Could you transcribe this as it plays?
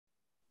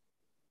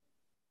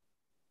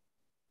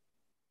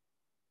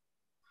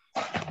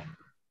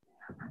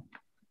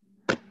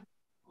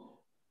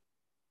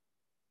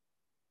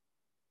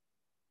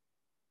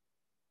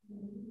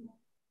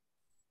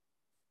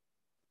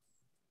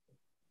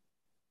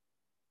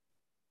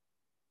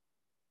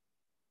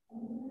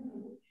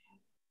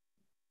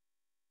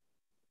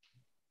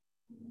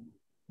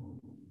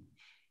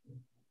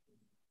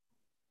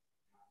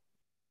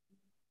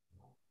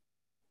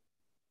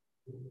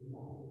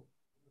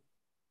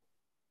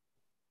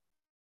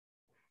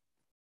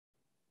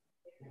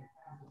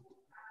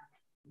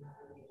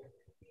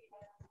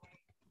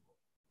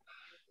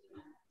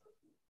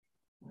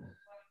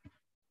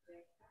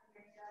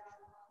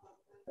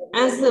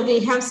As we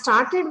have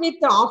started with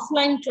the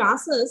offline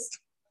classes,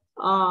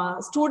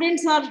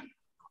 students are,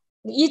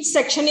 each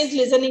section is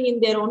listening in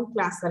their own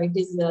class, sir. It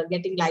is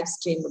getting live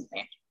streamed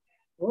there.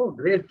 Oh,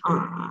 great.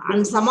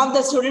 And some of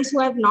the students who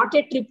have not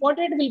yet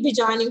reported will be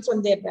joining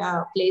from their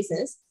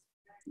places.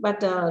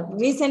 But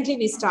recently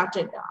we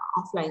started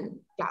offline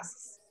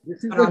classes.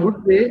 This is a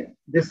good way.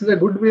 This is a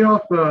good way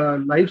of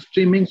live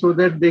streaming so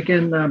that they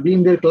can be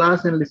in their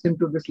class and listen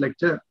to this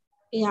lecture.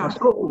 Yeah.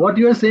 So what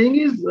you are saying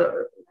is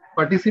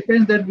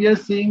participants that we are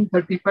seeing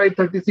 35,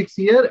 36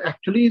 here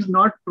actually is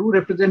not true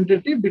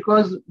representative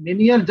because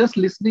many are just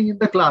listening in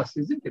the class,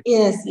 isn't it?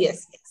 Yes,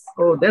 yes, yes.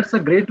 Oh, that's a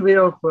great way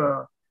of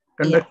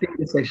conducting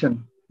the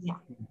session. Yeah.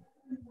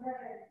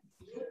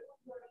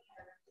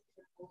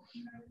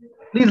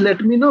 Please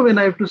let me know when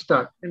I have to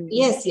start.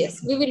 Yes,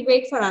 yes. We will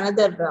wait for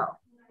another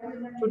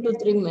 2 to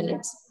 3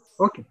 minutes.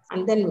 Okay.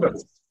 And then we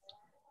will.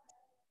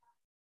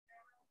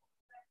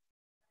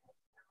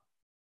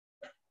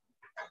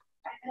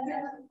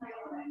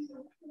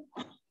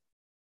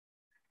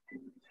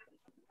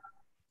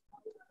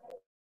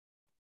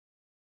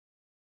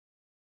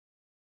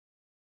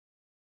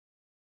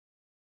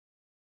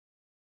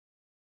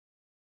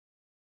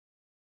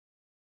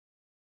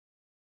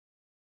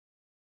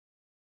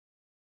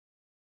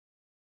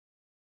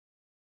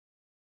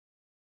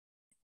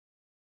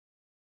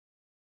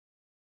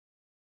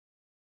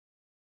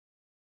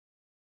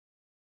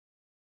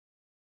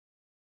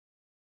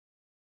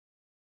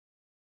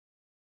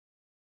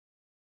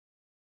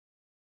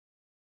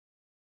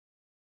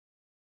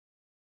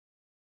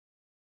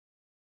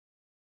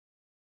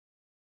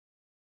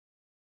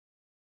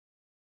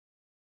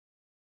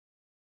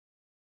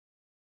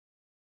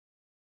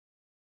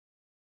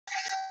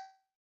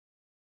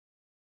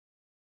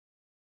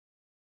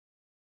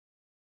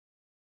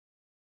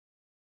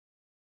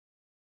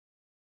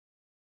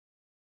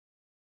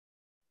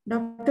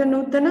 Dr.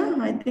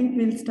 Nutana, I think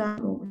we'll start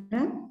the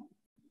program.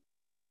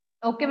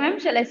 Okay, ma'am.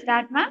 Shall I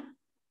start, ma'am?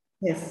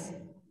 Yes.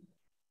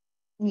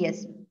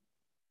 Yes.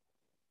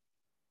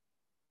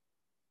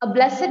 A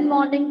blessed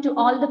morning to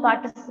all the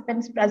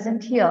participants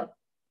present here.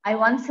 I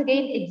once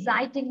again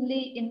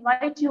excitingly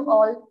invite you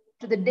all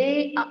to the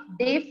day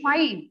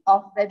 5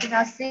 of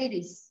webinar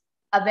series.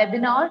 A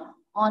webinar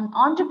on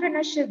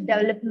entrepreneurship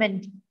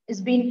development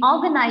is being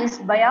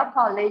organized by our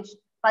college,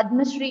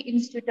 Padma Shri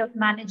Institute of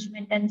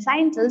Management and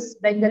Sciences,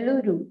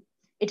 Bengaluru.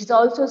 It is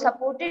also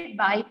supported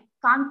by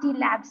Kanti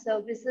Lab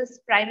Services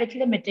Private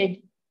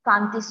Limited,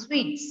 Kanti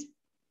Suites.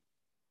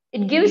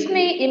 It gives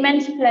me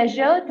immense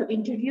pleasure to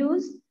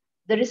introduce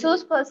the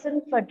resource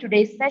person for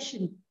today's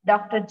session,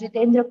 Dr.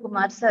 Jitendra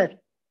Kumar, sir.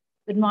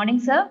 Good morning,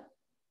 sir.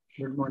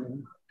 Good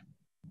morning.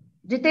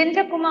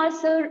 Jitendra Kumar,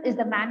 sir, is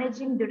the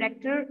Managing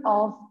Director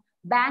of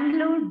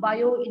Bangalore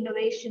Bio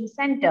Innovation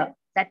Center,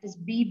 that is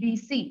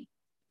BBC.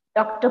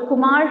 Dr.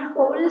 Kumar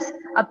holds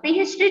a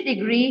PhD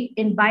degree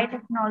in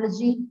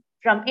biotechnology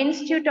from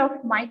Institute of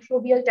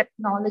Microbial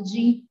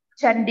Technology,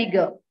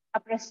 Chandigarh, a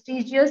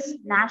prestigious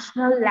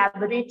national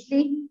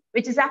laboratory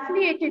which is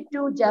affiliated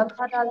to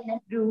Jawaharlal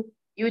Nehru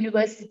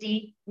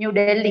University, New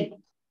Delhi.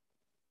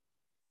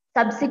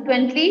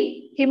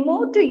 Subsequently, he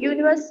moved to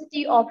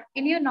University of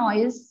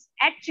Illinois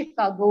at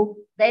Chicago,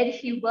 where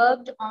he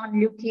worked on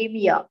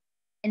leukemia.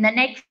 In the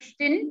next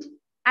stint,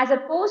 as a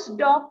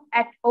postdoc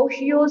at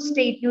Ohio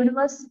State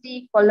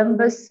University,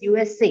 Columbus,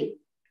 USA.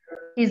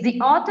 He is the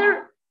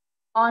author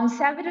on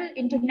several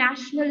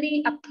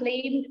internationally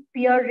acclaimed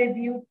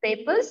peer-reviewed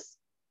papers.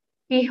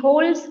 He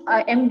holds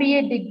an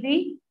MBA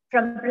degree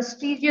from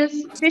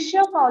prestigious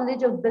Fisher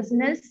College of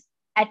Business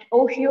at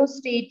Ohio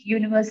State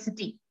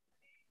University.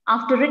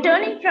 After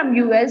returning from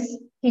US,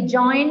 he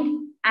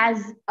joined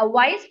as a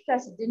vice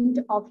president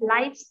of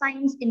Life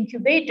Science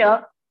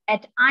Incubator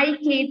at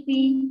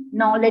IKP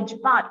Knowledge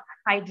Park,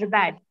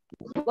 Hyderabad,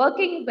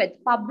 working with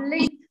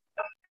public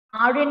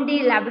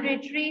R&D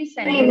laboratories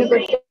and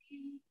universities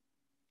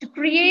to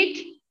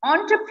create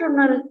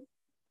entrepreneurial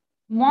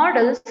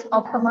models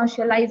of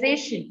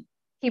commercialization.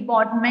 He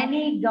bought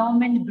many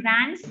government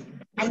grants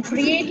and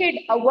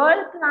created a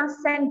world-class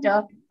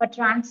center for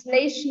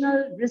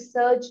translational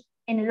research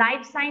in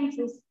life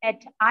sciences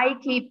at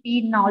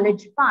IKP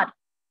Knowledge Park.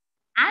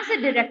 As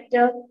a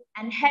director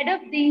and head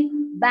of the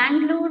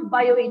Bangalore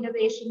Bio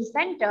Innovation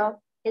Center,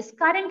 his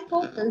current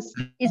focus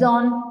is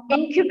on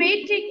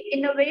incubating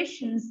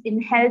innovations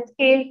in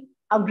healthcare,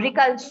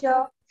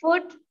 agriculture,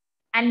 food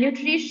and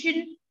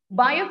nutrition,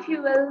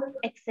 biofuel,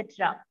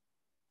 etc.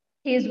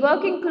 He is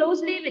working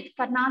closely with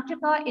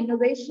Karnataka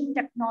Innovation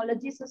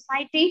Technology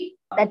Society,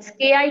 that's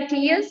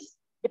KITS,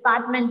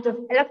 Department of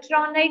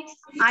Electronics,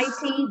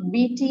 IT,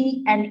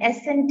 BT, and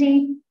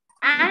SNT,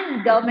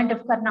 and Government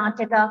of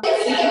Karnataka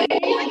to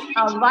create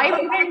a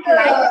vibrant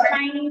life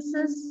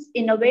sciences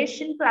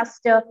innovation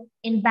cluster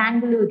in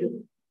Bangalore.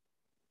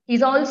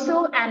 He's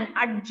also an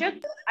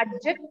adjunct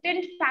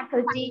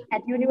faculty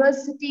at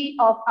University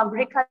of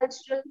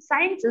Agricultural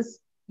Sciences,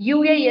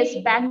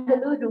 UAS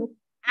Bangalore,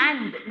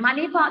 and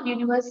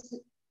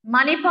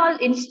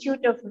Manipal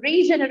Institute of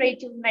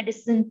Regenerative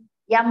Medicine,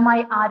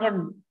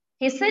 MIRM.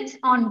 He sits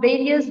on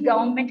various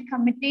government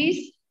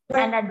committees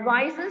and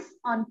advises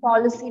on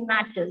policy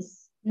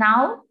matters.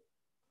 Now,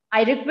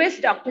 I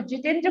request Dr.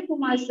 Jitendra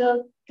Kumar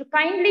sir to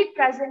kindly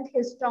present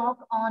his talk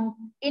on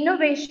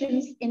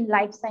innovations in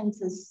life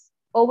sciences.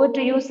 Over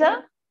to you,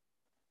 sir.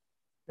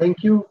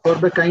 Thank you for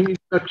the kind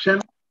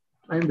introduction.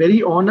 I'm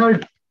very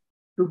honored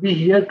to be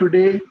here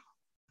today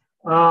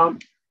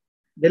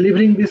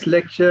delivering this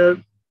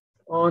lecture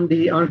on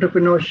the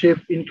entrepreneurship,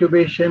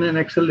 incubation, and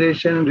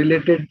acceleration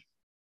related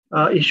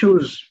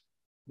issues.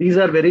 These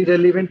are very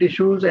relevant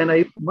issues, and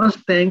I must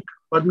thank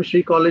Padma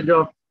Shri College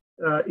of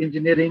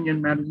Engineering and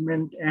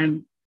Management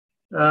and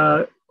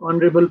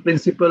Honorable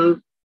Principal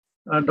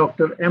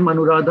Dr. M.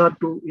 Anuradha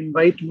to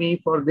invite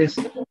me for this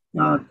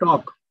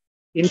talk.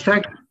 In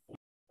fact,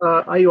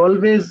 I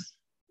always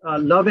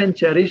love and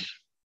cherish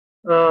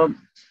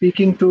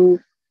speaking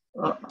to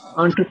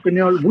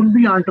entrepreneurs,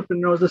 would-be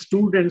entrepreneurs, the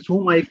students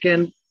whom I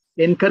can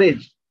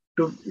encourage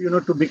to,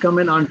 to become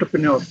an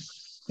entrepreneur.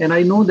 And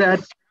I know that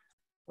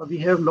we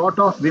have a lot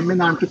of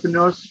women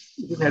entrepreneurs.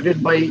 It is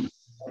headed by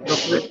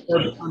Dr.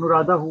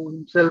 Anuradha,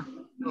 who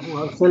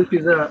herself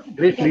is a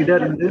great leader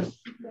in this.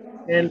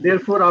 And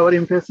therefore, our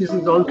emphasis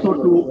is also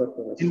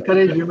to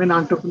encourage women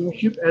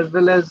entrepreneurship as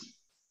well as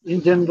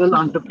in general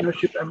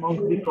entrepreneurship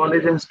among the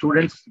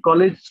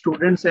college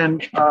students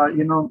and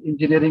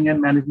engineering and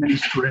management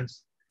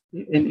students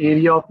in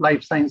area of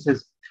life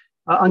sciences.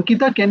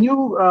 Ankita, can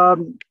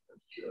you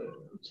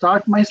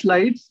start my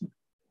slides?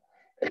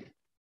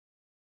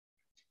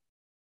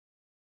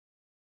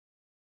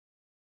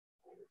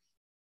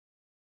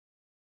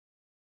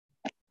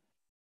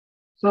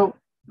 So,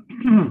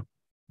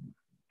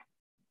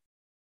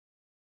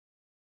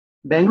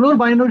 Bangalore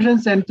Bioinnovation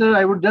Center,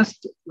 I would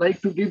just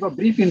like to give a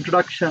brief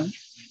introduction.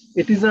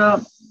 It is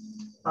a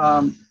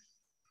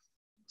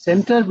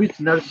center which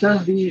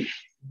nurtures the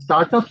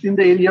startups in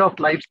the area of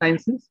life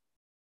sciences.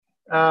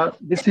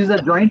 This is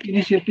a joint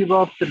initiative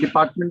of the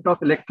Department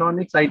of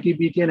Electronics, IT,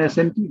 BT, and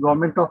SNT,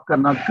 Government of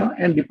Karnataka,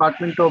 and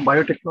Department of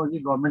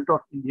Biotechnology, Government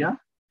of India.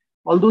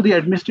 Although the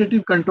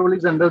administrative control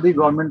is under the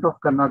Government of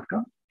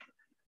Karnataka,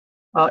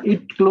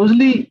 it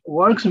closely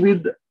works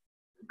with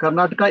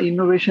Karnataka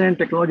Innovation and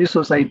Technology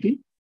Society,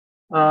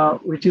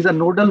 which is a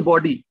nodal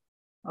body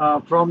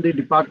from the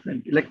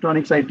department,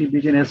 Electronics, IT,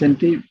 BG, and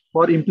SNT,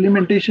 for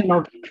implementation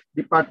of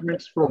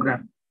department's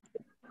program.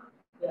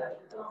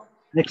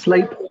 Next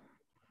slide.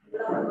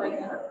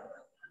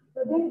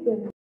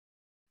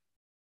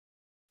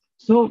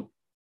 So,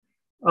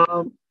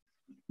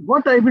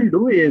 what I will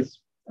do is,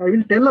 I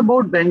will tell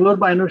about Bangalore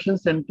Bioinnovation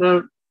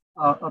Center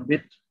a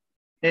bit,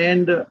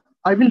 and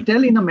I will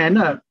tell in a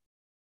manner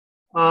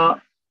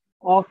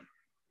of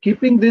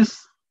keeping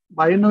this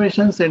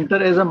Bioinnovation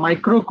Center as a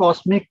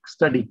microcosmic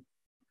study.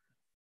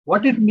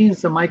 What it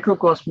means, a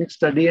microcosmic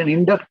study, an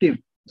inductive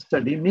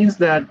study, means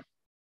that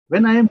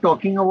when I am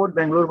talking about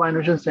Bangalore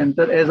Bioinnovation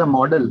Center as a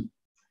model,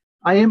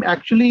 I am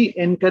actually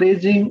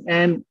encouraging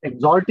and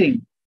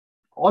exhorting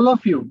all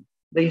of you,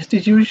 the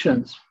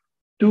institutions,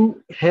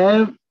 to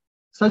have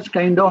such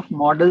kind of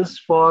models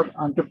for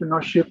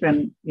entrepreneurship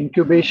and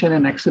incubation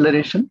and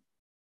acceleration.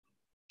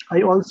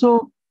 I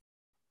also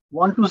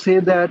want to say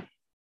that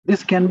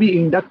this can be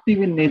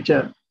inductive in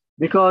nature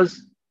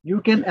because you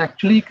can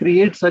actually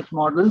create such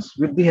models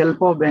with the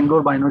help of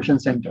Bangalore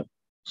Bioinnovation Center.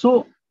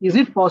 So is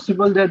it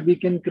possible that we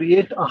can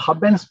create a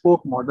hub and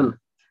spoke model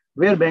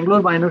where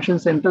Bangalore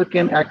Bioinnovation Center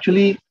can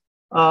actually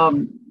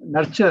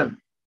nurture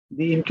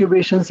the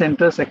incubation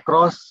centers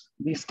across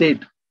the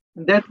state?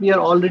 And that we are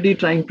already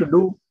trying to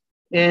do.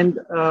 And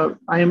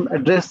I am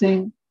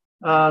addressing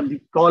the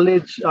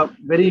college,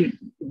 very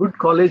good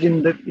college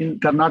in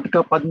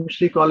Karnataka, Padma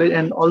Shri College,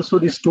 and also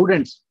the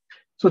students.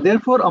 So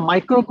therefore, a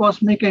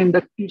microcosmic and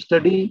inductive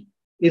study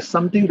is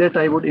something that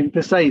I would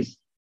emphasize,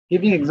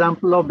 giving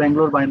example of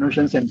Bangalore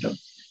Bioinnovation Center.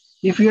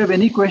 If you have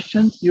any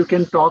questions, you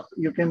can talk,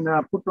 you can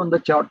put on the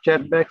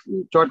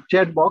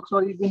chat box,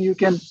 or even you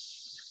can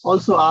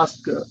also ask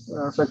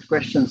such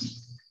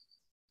questions.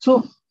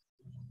 So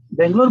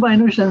Bangalore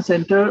Bioinnovation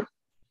Center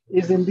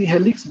is in the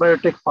Helix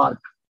Biotech Park.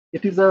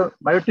 It is a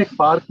biotech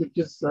park which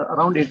is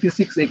around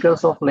 86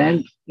 acres of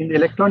land in the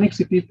Electronic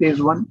City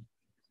Phase 1.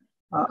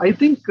 I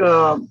think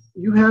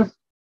you have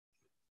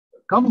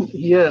come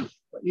here,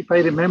 if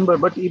I remember,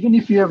 but even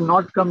if you have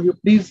not come, you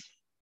please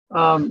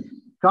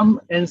come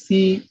and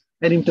see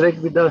and interact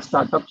with the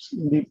startups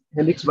in the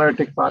Helix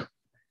Biotech Park.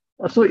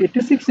 So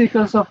 86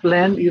 acres of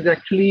land is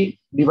actually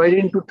divided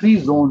into 3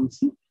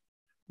 zones.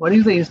 One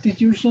is the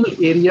institutional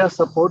area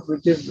support,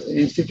 which is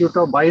Institute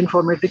of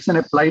Bioinformatics and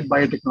Applied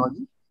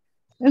Biotechnology,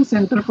 and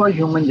Center for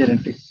Human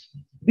Genetics.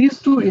 These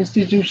 2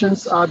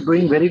 institutions are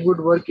doing very good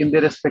work in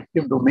their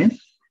respective domains.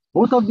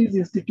 Both of these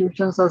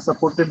institutions are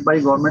supported by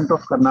Government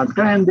of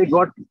Karnataka, and they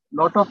got a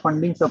lot of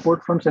funding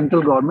support from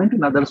central government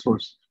and other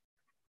sources.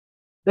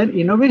 Then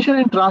Innovation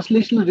and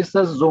Translational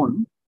Research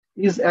Zone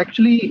is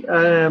actually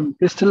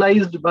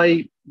crystallized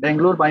by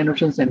Bangalore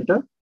Bioinnovation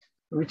Center,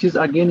 which is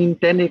again in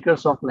 10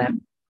 acres of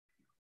land.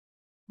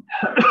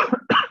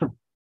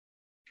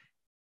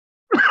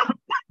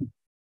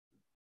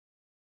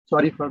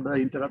 Sorry for the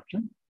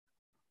interruption.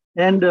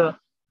 And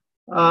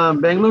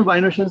Bangalore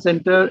Bioinnovation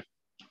Center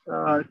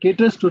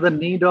caters to the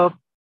need of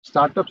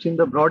startups in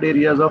the broad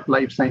areas of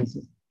life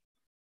sciences.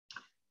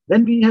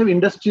 Then we have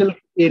industrial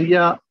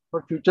area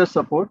for future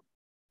support.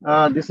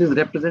 This is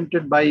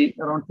represented by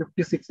around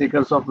 56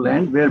 acres of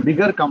land where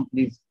bigger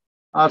companies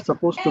are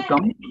supposed to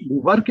come. The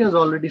work has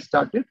already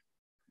started,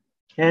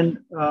 and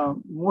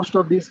most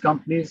of these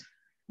companies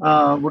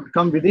would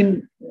come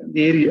within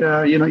the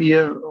area,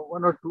 year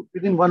 1 or 2,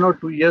 within 1 or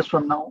 2 years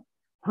from now.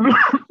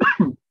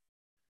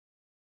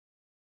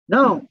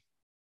 Now,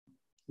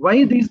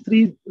 why these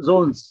 3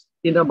 zones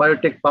in a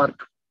biotech park?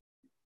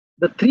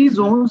 The 3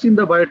 zones in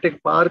the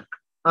biotech park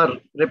are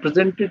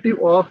representative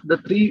of the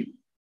 3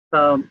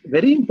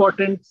 very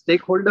important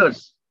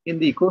stakeholders in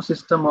the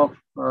ecosystem of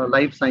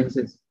life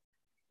sciences.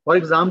 For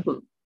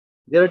example,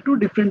 there are 2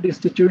 different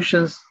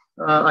institutions,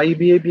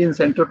 IBAB and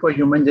Center for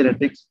Human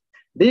Genetics.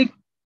 They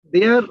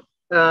are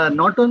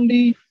not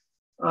only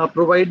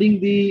providing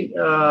the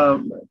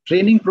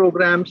training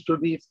programs to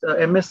the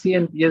MSc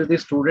and PhD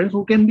students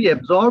who can be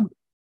absorbed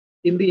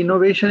in the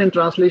innovation and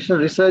translational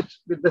research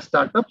with the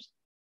startups,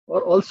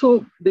 or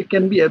also they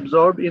can be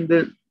absorbed in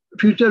the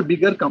future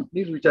bigger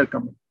companies which are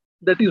coming.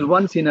 That is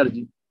one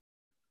synergy.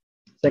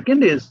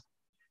 Second is,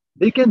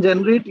 they can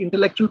generate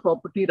intellectual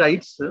property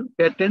rights,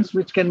 patents,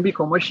 which can be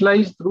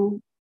commercialized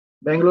through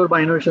Bangalore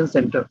Bioinnovation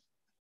Center.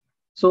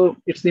 So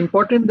it's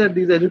important that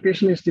these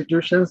educational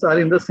institutions are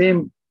in the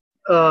same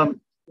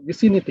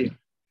vicinity.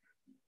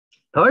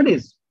 Third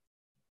is,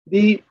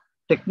 the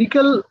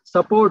technical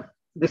support,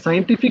 the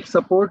scientific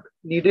support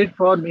needed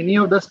for many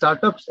of the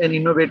startups and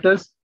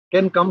innovators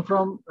can come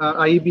from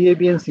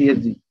IBAB and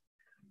CHG.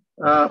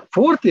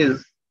 Fourth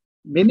is,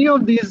 many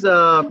of these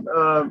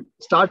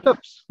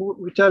startups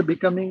which are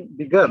becoming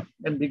bigger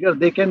and bigger,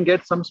 they can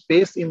get some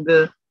space in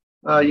the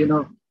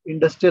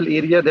industrial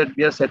area that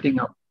we are setting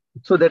up.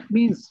 So that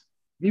means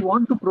we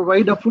want to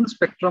provide a full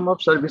spectrum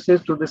of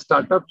services to the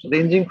startups,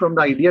 ranging from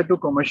the idea to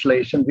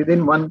commercialization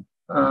within one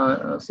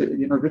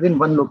within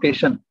one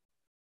location.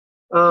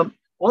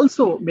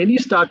 Also, many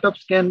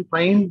startups can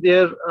find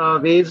their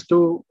ways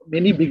to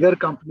many bigger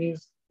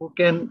companies who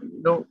can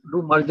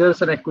do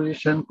mergers and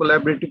acquisition,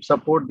 collaborative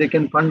support. They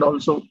can fund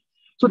also.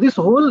 So this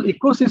whole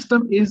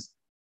ecosystem is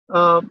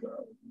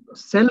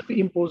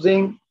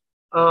self-imposing,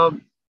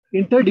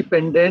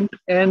 interdependent,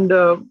 and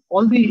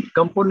all the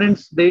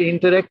components, they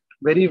interact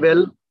very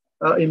well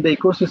in the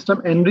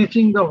ecosystem,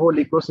 enriching the whole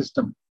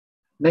ecosystem.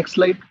 Next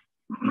slide.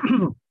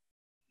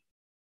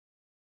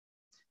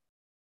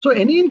 So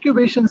any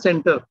incubation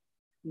center,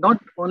 not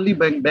only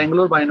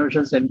Bangalore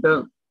Bioinnovation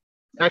Center,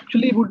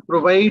 actually would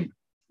provide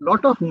a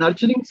lot of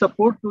nurturing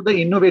support to the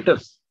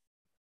innovators.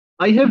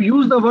 I have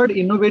used the word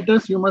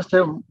innovators, you must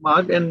have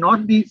marked, and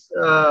not these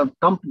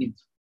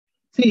companies.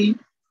 See,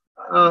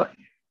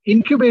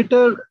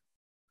 incubator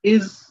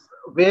is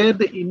where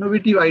the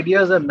innovative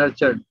ideas are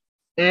nurtured.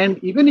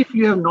 And even if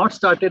you have not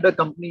started a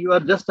company, you are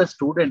just a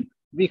student,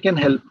 we can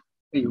help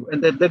you.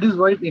 And that is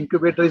why the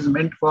incubator is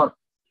meant for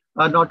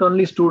not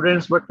only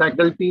students, but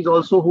faculties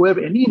also who have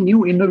any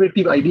new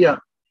innovative idea.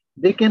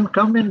 They can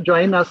come and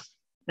join us,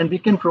 and we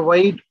can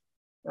provide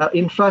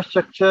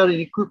infrastructure and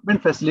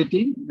equipment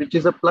facility, which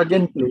is a plug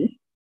and play,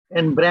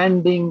 and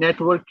branding,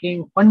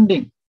 networking,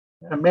 funding,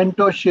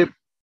 mentorship.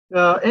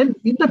 And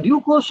in the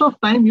due course of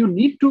time, you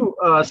need to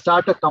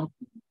start a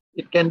company.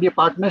 It can be a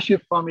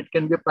partnership firm, it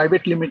can be a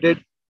private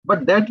limited,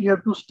 but that you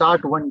have to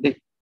start one day.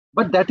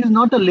 But that is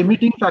not a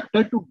limiting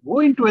factor to go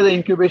into the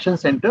incubation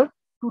center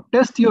to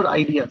test your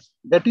ideas.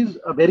 That is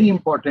very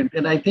important.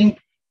 And I think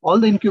all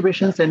the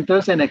incubation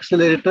centers and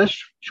accelerators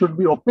should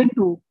be open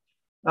to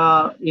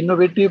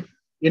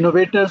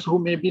innovators who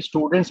may be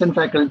students and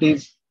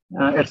faculties,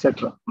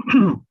 etc.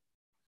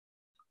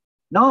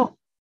 Now,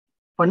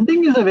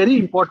 funding is a very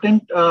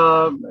important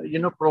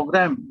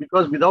program,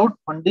 because without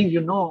funding,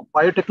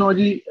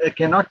 biotechnology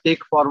cannot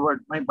take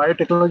forward. My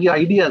biotechnology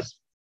ideas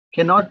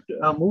cannot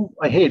move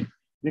ahead,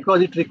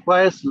 because it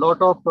requires a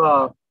lot of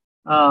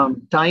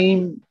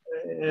time.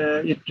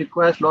 It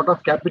requires a lot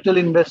of capital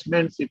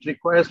investments. It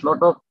requires a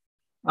lot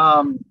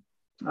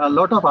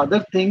of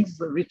other things,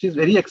 which is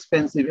very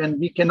expensive, and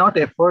we cannot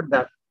afford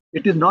that.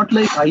 It is not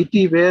like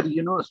IT, where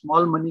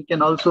small money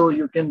can also,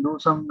 you can do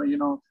some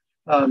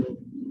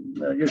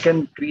you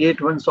can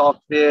create one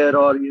software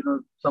or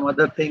some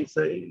other things.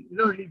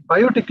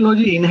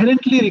 Biotechnology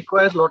inherently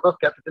requires a lot of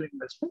capital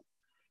investment.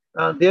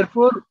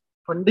 Therefore,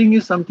 funding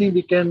is something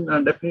we can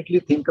definitely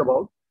think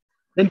about.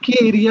 Then key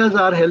areas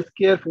are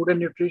healthcare, food and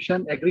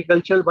nutrition,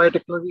 agricultural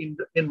biotechnology,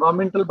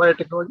 environmental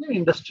biotechnology, and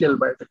industrial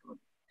biotechnology.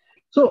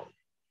 So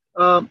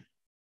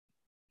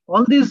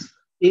all these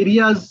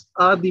areas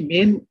are the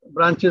main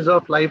branches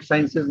of life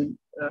sciences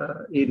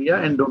area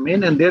and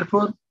domain, and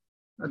therefore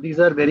these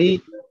are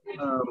very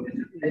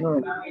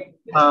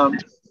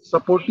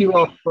supportive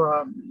of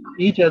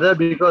each other,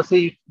 because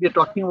see, we are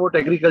talking about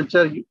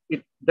agriculture,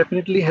 it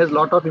definitely has a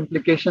lot of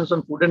implications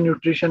on food and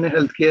nutrition and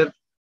healthcare.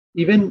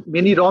 Even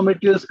many raw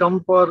materials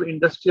come for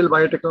industrial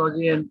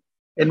biotechnology, and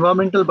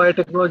environmental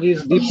biotechnology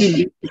is deeply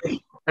linked to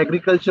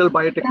agricultural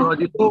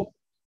biotechnology. So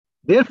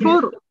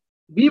therefore,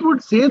 we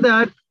would say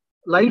that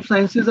life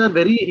sciences are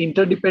very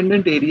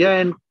interdependent area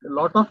and a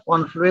lot of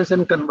confluence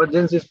and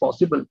convergence is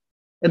possible.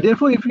 And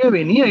therefore, if you have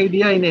any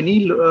idea in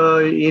any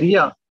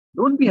area,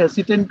 don't be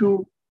hesitant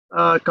to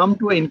come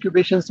to an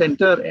incubation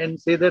center and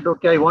say that,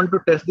 okay, I want to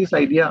test this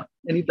idea.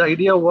 And if the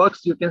idea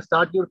works, you can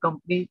start your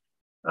company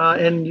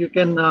and you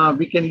can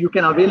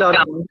avail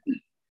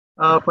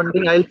our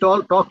funding. I'll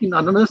talk in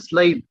another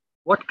slide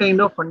what kind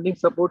of funding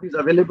support is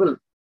available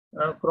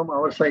from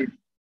our side.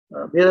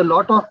 There are a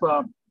lot of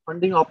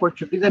funding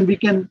opportunities, and we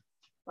can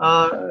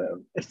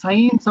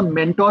assign some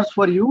mentors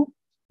for you.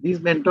 These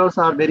mentors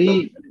are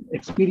very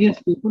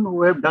experienced people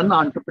who have done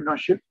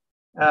entrepreneurship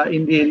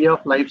in the area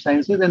of life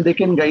sciences, and they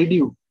can guide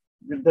you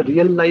with the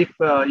real life,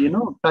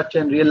 touch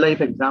and real life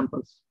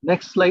examples.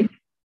 Next slide.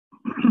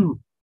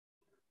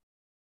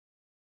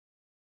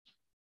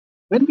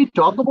 When we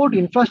talk about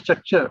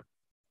infrastructure,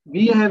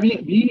 we have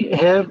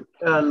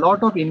a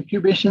lot of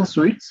incubation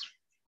suites.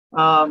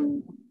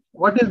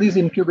 What is this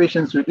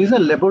incubation suite? These are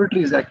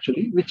laboratories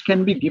actually, which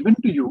can be given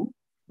to you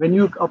when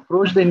you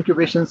approach the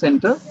incubation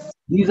center.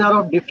 These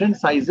are of different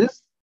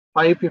sizes,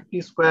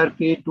 550 square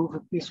feet,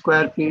 250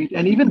 square feet,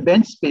 and even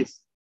bench space,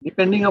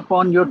 depending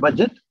upon your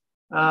budget.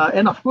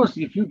 And of course,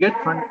 if you get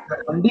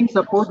funding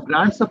support,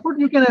 grant support,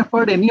 you can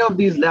afford any of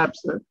these labs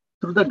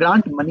through the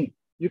grant money.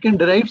 You can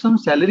derive some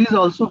salaries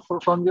also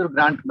from your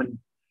grant money.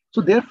 So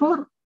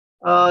therefore,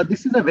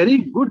 this is a very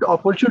good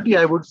opportunity,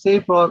 I would say,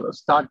 for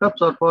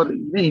startups or for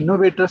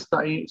innovators,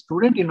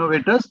 student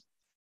innovators,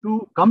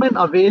 to come and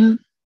avail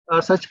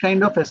such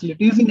kind of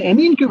facilities in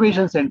any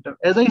incubation center.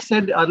 As I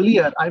said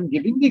earlier, I'm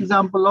giving the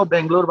example of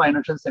Bangalore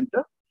Bioinnovation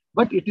Center,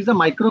 but it is a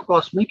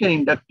microcosmic and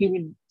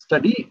inductive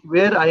study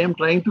where I am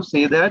trying to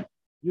say that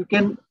you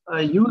can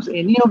use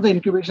any of the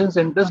incubation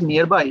centers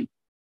nearby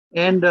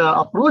and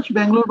approach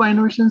Bangalore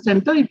Bioinnovation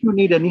Center if you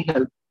need any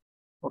help.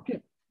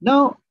 Okay.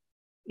 Now,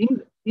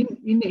 in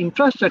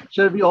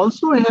infrastructure, we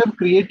also have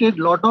created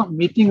a lot of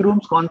meeting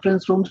rooms,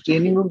 conference rooms,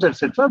 training rooms,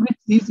 etc., which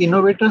these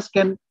innovators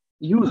can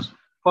use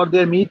for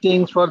their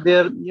meetings, for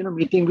their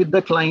meeting with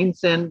the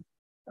clients, and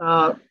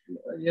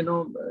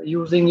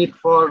using it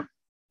for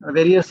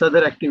various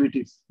other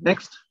activities.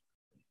 Next.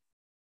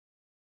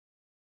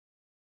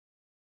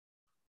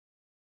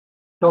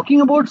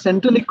 Talking about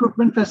central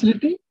equipment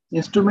facility,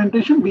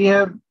 instrumentation, we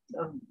have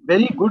a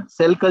very good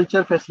cell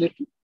culture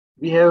facility.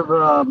 We have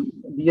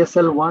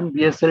BSL1,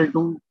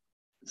 BSL2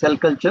 cell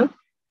culture.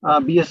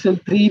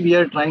 BSL3 we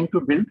are trying to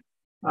build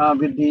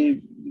with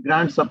the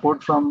grant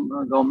support from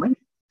government.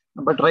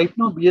 But right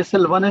now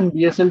BSL1 and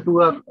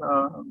BSL2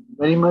 are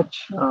very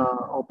much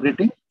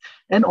operating.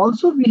 And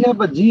also we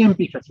have a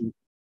GMP facility,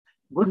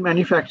 good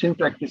manufacturing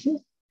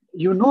practices.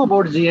 You know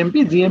about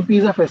GMP. GMP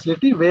is a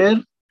facility where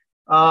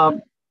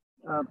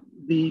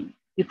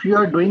if you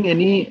are doing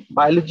any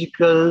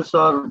biologicals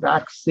or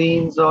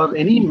vaccines or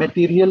any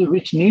material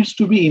which needs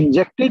to be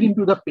injected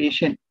into the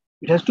patient,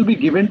 it has to be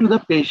given to the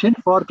patient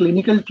for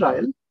clinical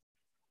trial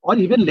or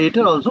even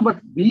later also. But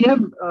we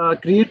have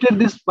created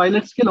this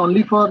pilot scale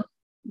only for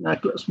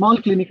small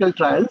clinical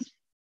trials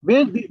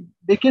where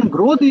they can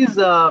grow these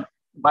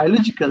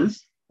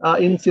biologicals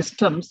in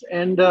systems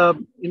and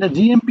in a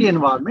GMP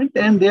environment,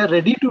 and they are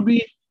ready to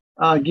be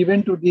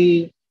given to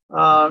the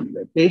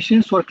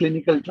patients for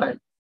clinical trial.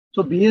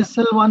 So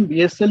BSL1,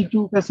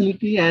 BSL2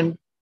 facility and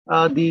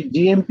the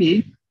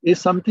GMP is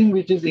something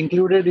which is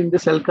included in the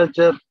cell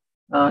culture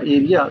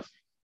areas.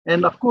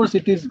 And of course,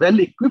 it is well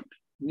equipped.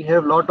 We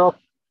have a lot of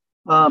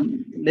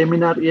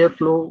laminar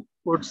airflow,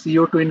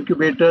 CO2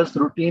 incubators,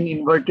 routine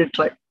inverted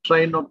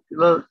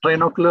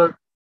trinocular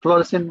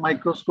fluorescent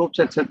microscopes,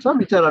 etc.,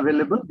 which are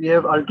available. We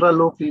have ultra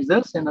low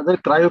freezers and other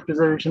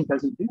cryopreservation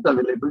facilities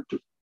available too.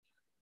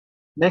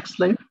 Next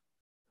slide.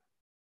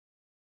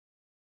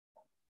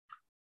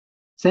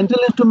 Central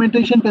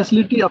instrumentation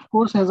facility, of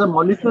course, has a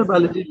molecular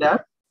biology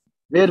lab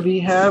where we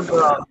have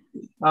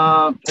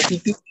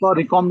facilities for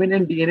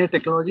recombinant DNA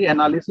technology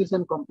analysis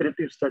and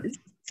comparative study.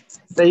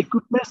 The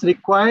equipments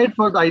required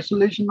for the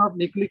isolation of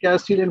nucleic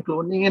acid and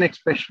cloning and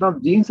expression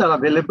of genes are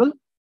available.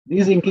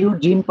 These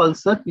include gene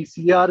pulsar,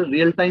 PCR,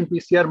 real-time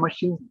PCR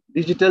machines,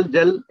 digital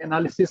gel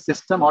analysis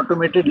system,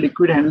 automated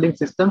liquid handling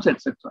systems,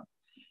 etc.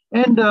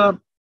 And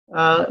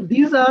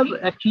these are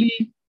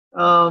actually we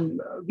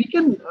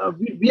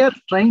are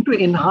trying to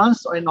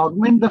enhance and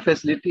augment the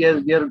facility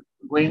as we are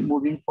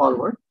moving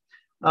forward.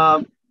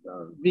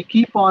 We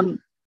keep on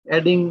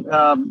adding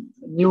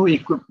new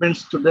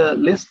equipments to the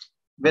list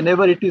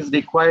whenever it is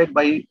required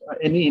by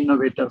any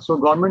innovator. So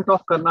Government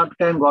of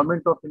Karnataka and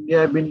Government of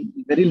India have been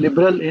very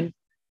liberal in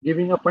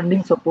giving a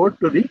funding support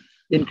to the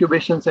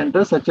incubation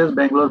centers such as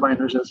Bangalore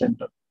Bioinnovation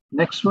Center.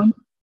 Next one.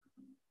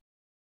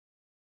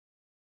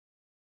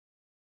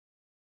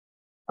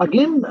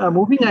 Again,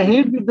 moving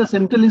ahead with the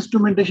central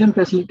instrumentation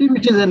facility,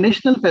 which is a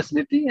national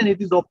facility and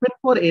it is open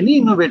for any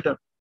innovator.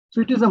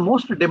 So it is a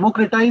most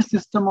democratized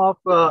system of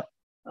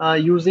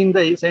using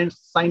the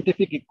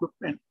scientific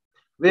equipment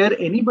where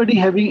anybody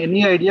having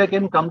any idea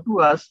can come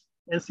to us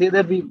and say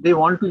that they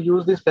want to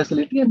use this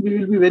facility, and we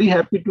will be very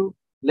happy to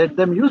let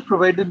them use,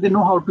 provided they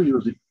know how to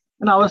use it.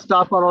 And our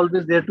staff are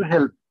always there to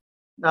help.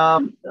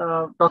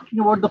 Talking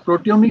about the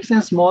proteomics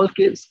and small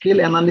scale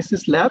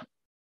analysis lab,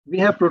 we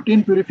have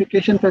protein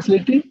purification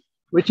facility,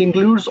 which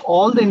includes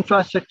all the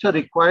infrastructure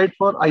required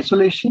for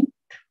isolation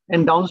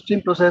and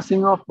downstream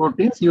processing of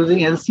proteins using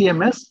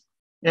LCMS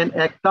and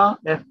ACTA,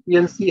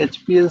 FPLC,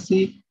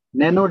 HPLC,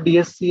 Nano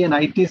DSC and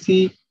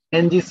ITC,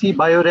 NGC,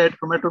 BioRad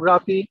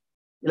chromatography,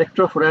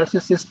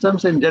 electrophoresis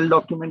systems and gel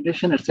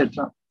documentation,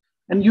 etc.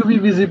 And UV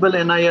visible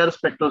NIR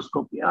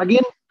spectroscopy.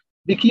 Again,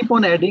 we keep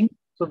on adding.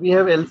 So we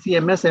have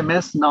LCMS,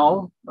 MS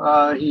now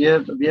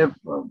here. We have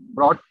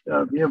bought,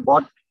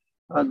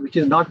 which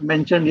is not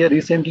mentioned here.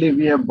 Recently,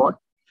 we have bought.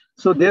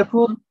 So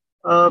therefore,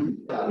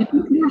 it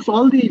includes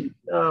all the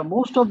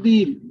most of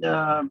the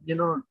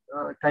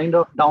kind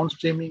of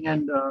downstreaming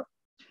and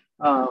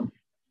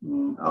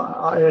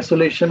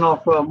isolation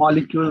of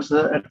molecules,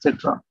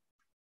 etc.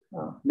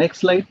 Next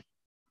slide.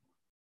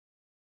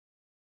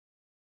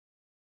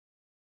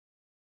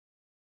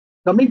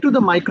 Coming to the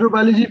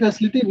microbiology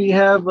facility, we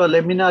have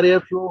laminar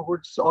airflow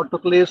hoods,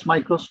 autoclaves,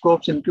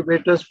 microscopes,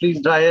 incubators,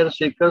 freeze dryers,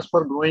 shakers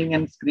for growing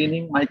and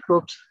screening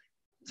microbes.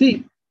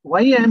 See, why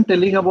I am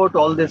telling about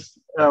all this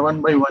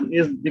one by one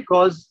is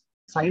because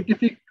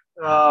scientific,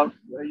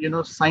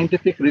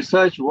 scientific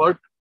research work,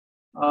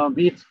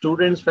 be it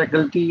students,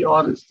 faculty,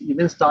 or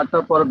even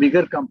startup or a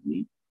bigger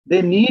company,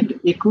 they need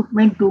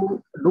equipment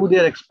to do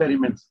their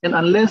experiments. And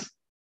unless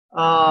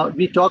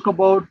we talk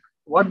about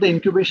what the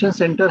incubation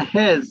center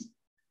has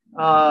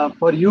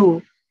for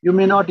you, you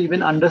may not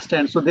even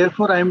understand. So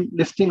therefore, I'm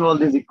listing all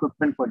this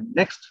equipment for you.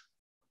 Next.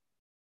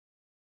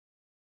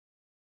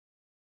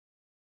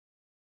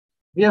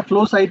 We have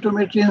flow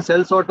cytometry and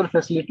cell sorter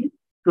facility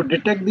to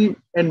detect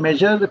and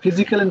measure the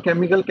physical and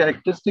chemical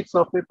characteristics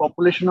of a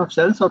population of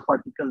cells or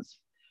particles,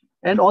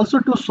 and also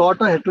to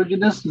sort a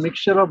heterogeneous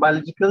mixture of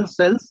biological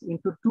cells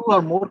into 2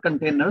 or more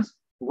containers,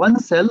 one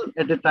cell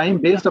at a time,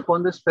 based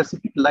upon the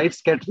specific light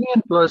scattering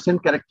and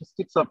fluorescent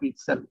characteristics of each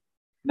cell.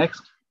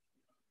 Next.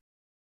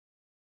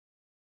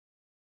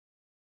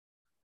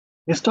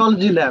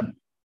 Histology lab.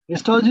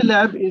 Histology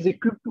lab is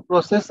equipped to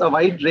process a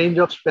wide range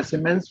of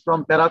specimens,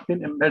 from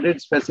paraffin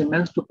embedded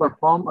specimens to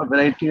perform a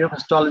variety of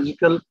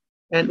histological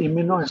and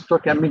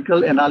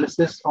immunohistochemical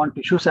analysis on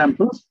tissue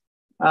samples.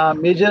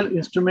 Major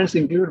instruments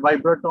include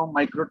vibrotome,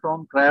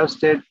 microtome,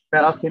 cryostat,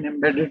 paraffin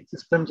embedded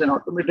systems, and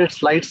automated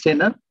slide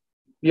stainer.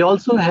 We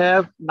also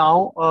have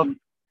now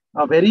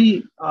a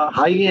very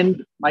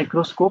high-end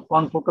microscope,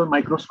 confocal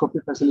microscopy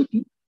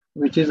facility,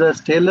 which is a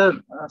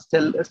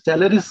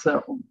Stellaris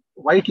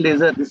white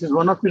laser. This is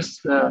one of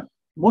its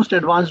most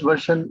advanced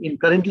version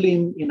currently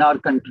in our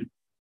country.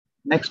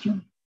 Next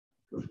one.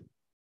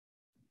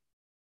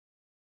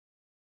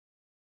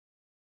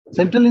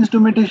 Central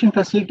instrumentation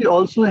facility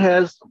also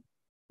has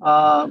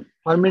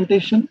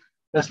fermentation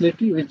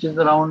facility, which is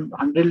around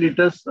 100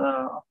 liters,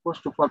 of course,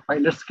 for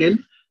pilot scale.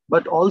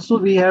 But also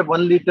we have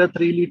 1 liter,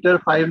 3 liter,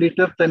 5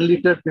 liter, 10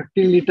 liter,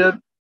 15 liter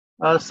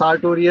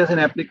sartorius and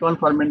applicon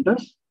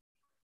fermenters.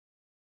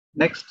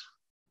 Next.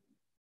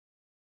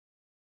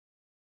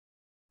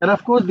 And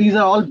of course, these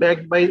are all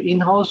backed by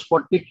in-house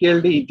 40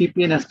 KLD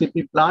ETP and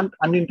STP plant,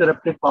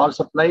 uninterrupted power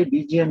supply,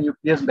 DG and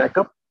UPS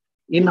backup,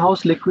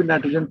 in-house liquid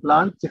nitrogen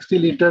plant, 60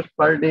 liters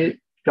per day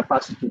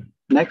capacity.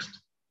 Next.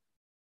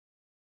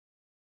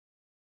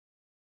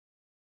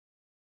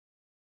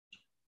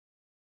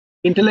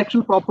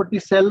 Intellectual property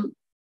cell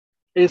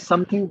is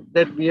something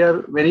that we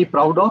are very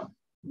proud of.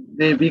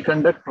 We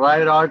conduct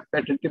prior art,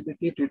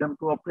 patentability, freedom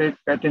to operate,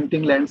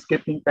 patenting,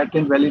 landscaping,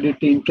 patent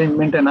validity,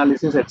 infringement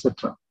analysis,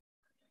 etc.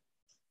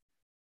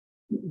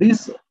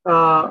 This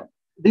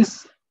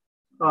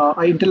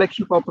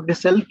intellectual property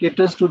cell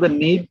caters to the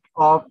need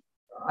of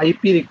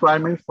IP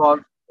requirement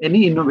for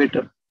any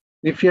innovator.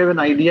 If you have an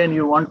idea and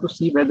you want to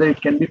see whether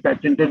it can be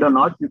patented or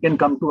not, you can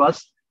come to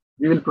us.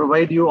 We will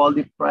provide you all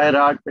the prior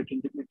art,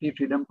 patentability,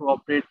 freedom to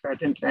operate,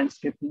 patent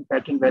landscaping,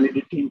 patent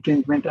validity,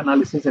 infringement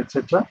analysis,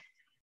 etc.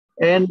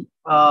 And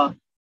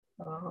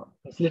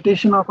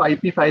facilitation of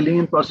IP filing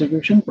and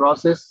prosecution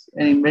process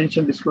and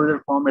invention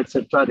disclosure form,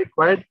 etc.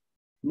 required.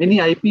 Many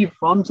IP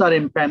firms are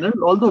empaneled,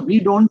 although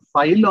we don't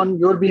file on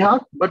your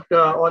behalf, but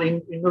or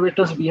in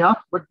innovators' behalf,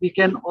 but we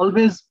can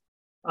always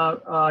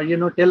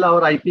tell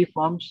our IP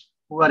firms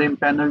who are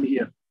empaneled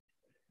here.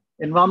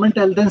 Environment,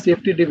 Health and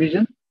Safety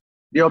Division.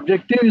 The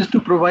objective is to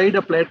provide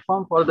a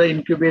platform for the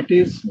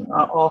incubators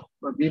of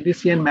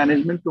BBC and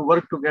management to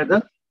work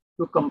together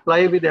to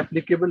comply with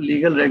applicable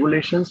legal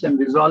regulations and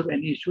resolve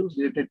any issues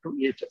related to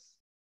EHS.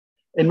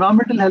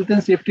 Environmental Health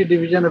and Safety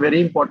Division are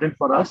very important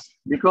for us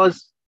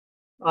because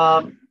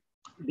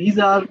these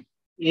are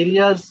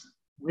areas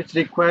which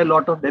require a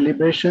lot of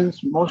deliberations.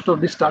 Most of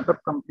the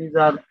startup companies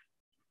are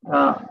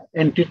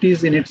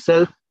entities in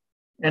itself,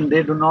 and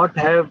they do not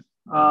have,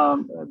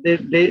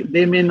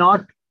 they may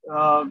not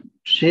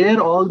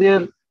share all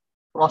their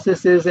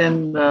processes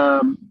and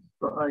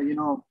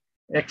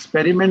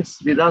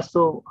experiments with us.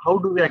 So how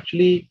do we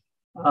actually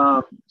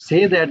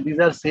say that these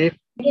are safe?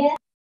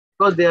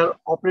 because they are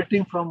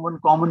operating from one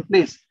common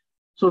place.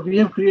 So we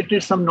have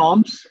created some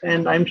norms,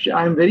 and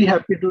I'm very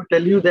happy to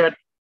tell you that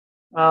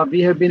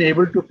we have been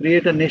able to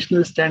create a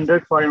national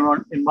standard for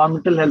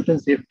environmental health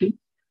and safety.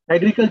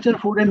 Agriculture,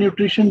 Food and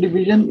Nutrition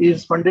Division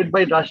is funded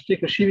by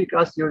Rashtriya Krishi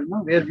Vikas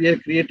Yojana, where we are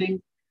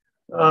creating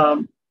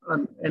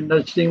and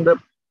nurturing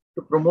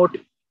to promote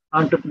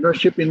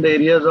entrepreneurship in the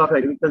areas of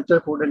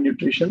agriculture, food and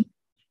nutrition.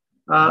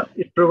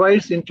 It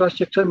provides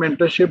infrastructure,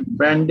 mentorship,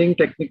 branding,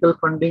 technical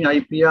funding,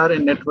 IPR,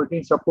 and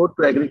networking support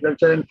to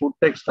agriculture and food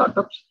tech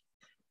startups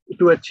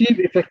to achieve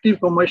effective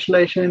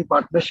commercialization and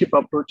partnership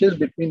approaches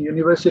between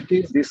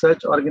universities,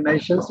 research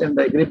organizations, and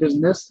the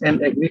agribusiness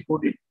and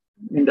agri-food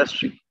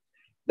industry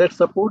that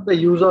support the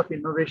use of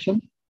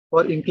innovation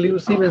for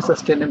inclusive and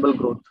sustainable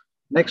growth.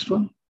 Next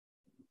one.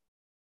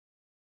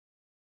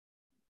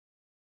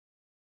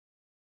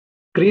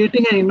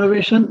 Creating an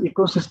innovation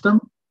ecosystem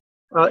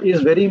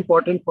is very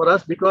important for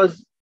us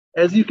because,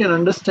 as you can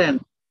understand,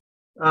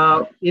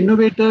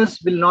 innovators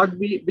will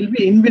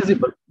be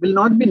invisible, will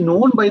not be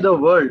known by the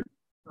world.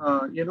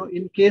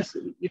 In case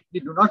if we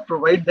do not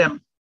provide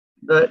them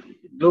the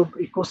global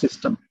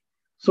ecosystem.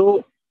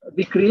 So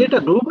we create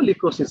a global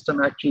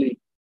ecosystem actually.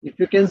 If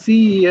you can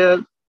see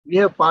here, we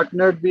have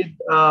partnered with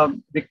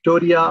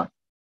Victoria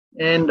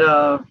and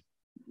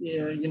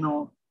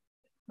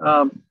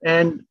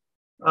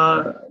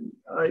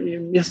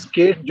Ms.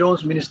 Kate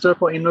Jones, Minister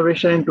for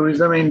Innovation and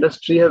Tourism and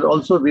Industry, has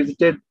also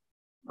visited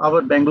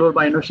our Bangalore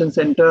Bioinnovation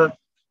Center.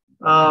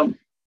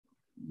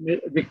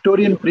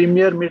 Victorian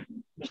Premier,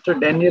 Mr.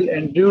 Daniel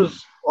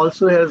Andrews,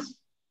 also has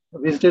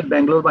visited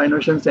Bangalore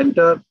Bioinnovation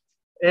Center.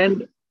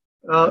 And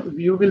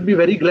you will be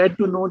very glad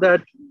to know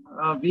that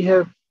we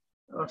have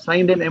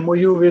signed an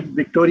MOU with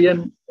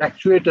Victorian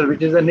Actuator,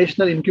 which is a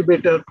national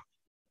incubator,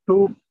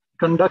 to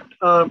conduct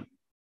a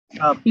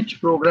pitch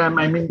program.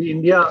 I mean, the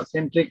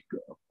India-centric,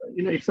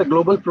 it's a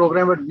global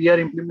program, but we are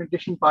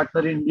implementation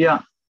partner in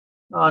India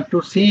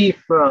to see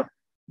if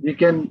we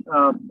can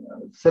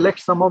select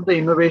some of the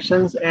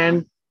innovations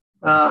and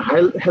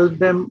help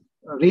them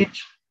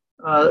reach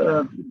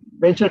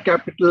venture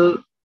capital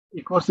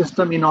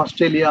ecosystem in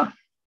Australia.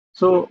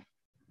 So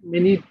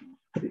many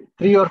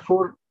 3 or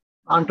 4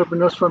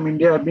 entrepreneurs from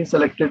India have been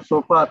selected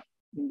so far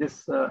in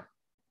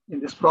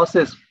this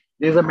process.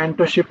 There's a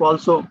mentorship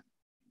also.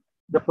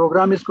 The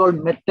program is called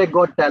MedTech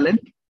Got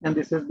Talent, and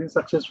this has been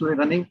successfully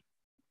running.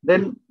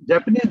 Then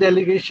Japanese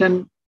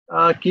delegation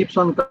keeps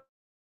on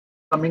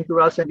coming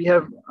to us, and we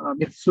have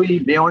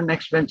Mitsui, Beyond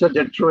Next Venture,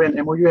 JETRO, and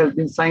MOU has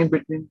been signed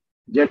between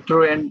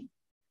JETRO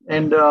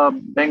and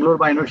Bangalore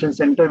Bioinnovation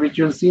Center, which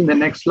you'll see in the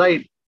next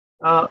slide.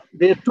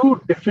 There are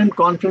 2 different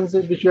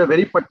conferences which we are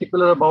very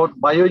particular about,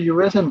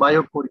 Bio-US and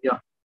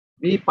Bio-Korea.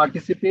 We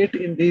participate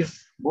in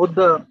both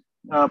the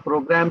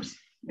programs,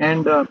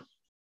 and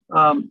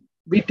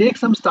we take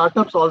some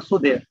startups also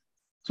there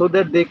so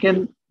that they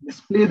can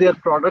display their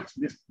products,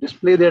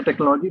 display their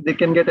technology, they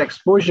can get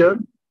exposure,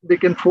 they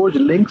can forge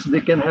links, they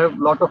can have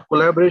a lot of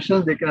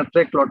collaborations, they can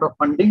attract a lot of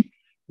funding,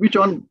 which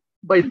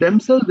by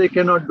themselves they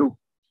cannot do.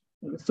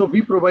 So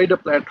we provide a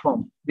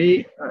platform.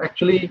 We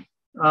actually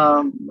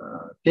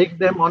take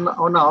them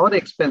on our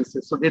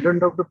expenses, so they don't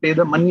have to pay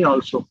the money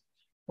also.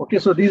 Okay,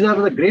 so these are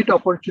the great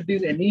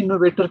opportunities any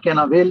innovator can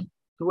avail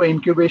through an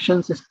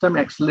incubation system,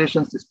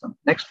 acceleration system.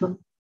 Next one.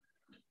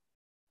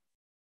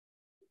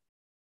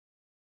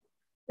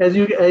 As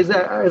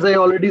I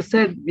already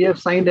said, we have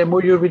signed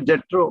MOU with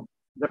JETRO,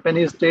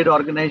 Japanese trade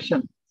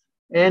organization,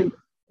 and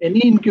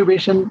any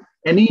incubation,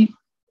 any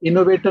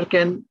innovator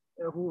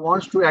who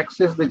wants to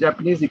access the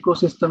Japanese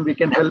ecosystem, we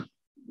can help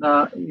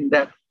in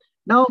that.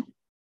 Now,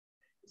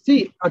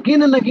 see,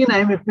 again and again, I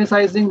am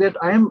emphasizing that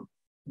I am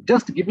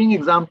just giving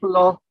example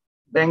of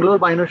Bangalore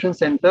Bioinnovation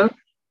Center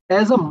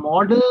as a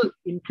model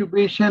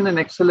incubation and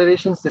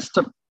acceleration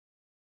system.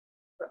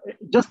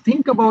 Just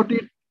think about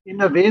it in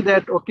a way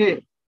that,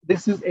 okay,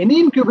 this is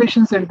any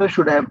incubation center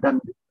should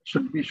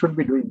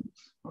be doing this.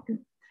 Okay,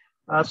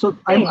 so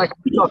I'm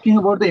actually talking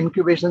about the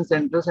incubation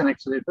centers and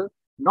accelerators,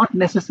 not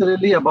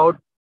necessarily about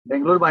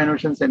Bangalore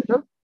Bioinnovation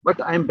Center, but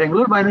I'm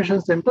Bangalore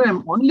Bioinnovation Center.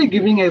 I'm only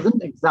giving as an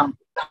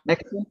example.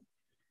 Next one.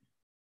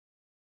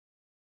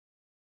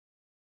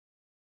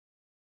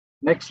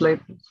 Next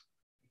slide, please.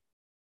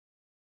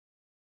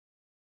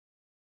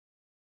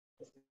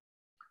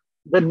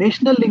 The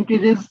national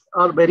linkages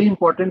are very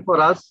important for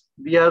us.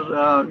 We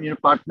are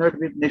partnered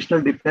with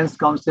National Defense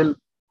Council,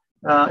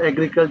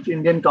 Agriculture,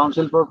 Indian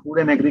Council for Food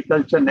and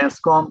Agriculture,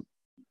 NASSCOM.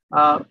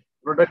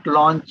 Product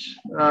launch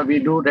we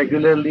do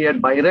regularly at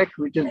BIREC,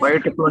 which is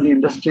Biotechnology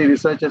Industry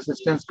Research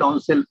Assistance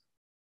Council,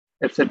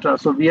 etc.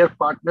 So we are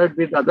partnered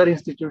with other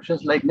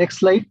institutions like, next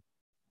slide,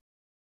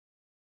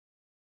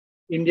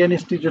 Indian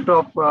Institute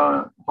of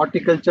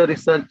Horticulture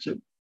Research.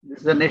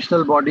 This is a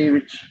national body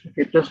which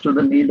caters to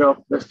the need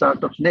of the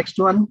startups. Next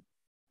one.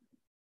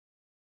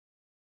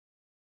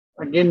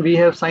 Again, we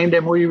have signed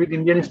MOU with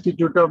Indian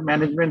Institute of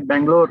Management,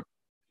 Bangalore.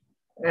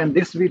 And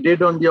this we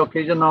did on the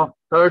occasion of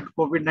 3rd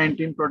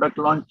COVID-19 product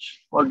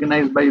launch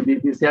organized by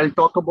BBC. I'll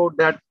talk about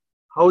that,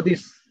 how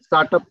this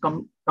startup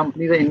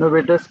companies and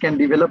innovators can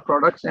develop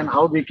products and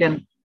how we can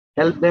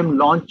help them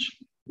launch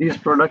these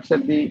products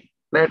at the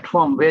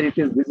platform where it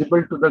is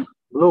visible to the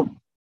globe.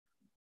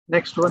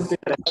 Next one.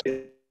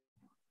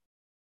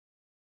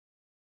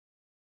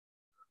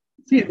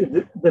 See,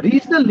 the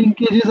regional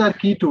linkages are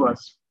key to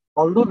us.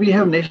 Although we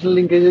have national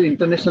linkages,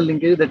 international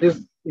linkages, that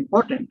is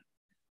important.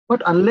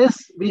 But unless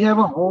we have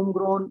a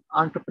homegrown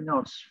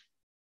entrepreneurs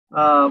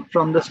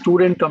from the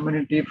student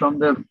community, from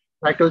the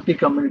faculty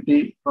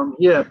community, from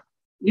here,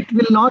 it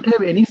will not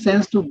have any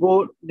sense to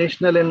go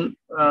national and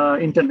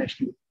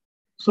internationally.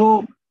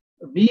 So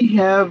we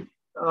have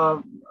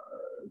a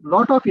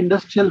lot of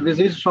industrial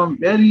visits from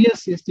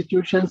various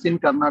institutions in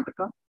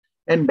Karnataka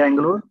and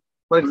Bangalore.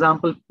 For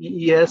example,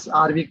 PES,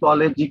 RV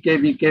College,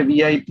 GKVK,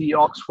 VIT,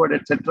 Oxford,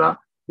 etc.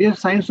 We have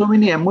signed so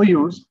many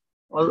MOUs,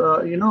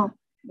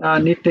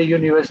 Nitte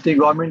University,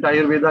 Government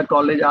Ayurveda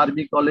College,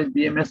 RV College,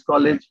 BMS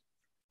College,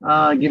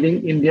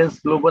 giving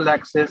Indians global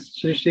access,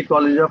 Sri Sri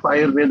College of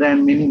Ayurveda,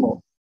 and many more.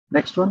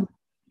 Next one.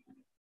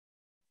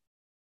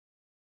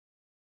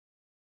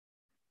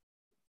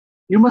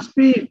 You must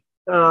be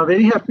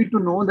very happy to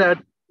know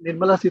that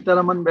Nirmala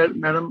Sitharaman,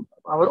 Madam,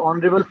 our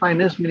Honorable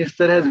Finance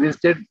Minister, has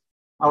visited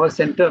our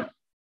center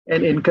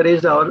and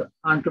encouraged our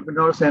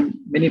entrepreneurs and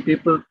many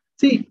people.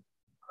 See,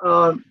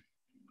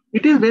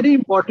 it is very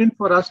important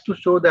for us to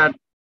show that,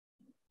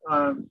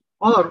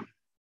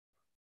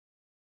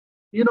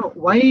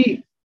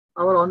 why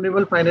our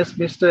Honorable Finance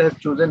Minister has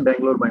chosen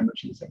Bangalore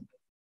Bioinnovation Center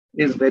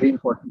is very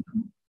important.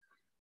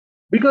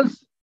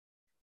 Because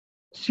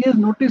she has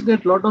noticed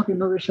that a lot of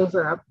innovations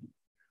are happening,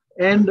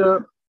 and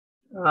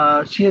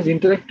she has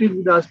interacted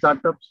with our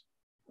startups.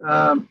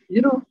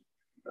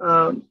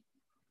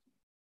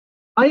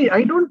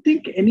 I don't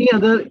think any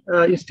other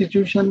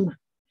institution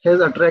has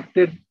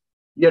attracted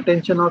the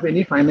attention of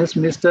any finance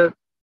minister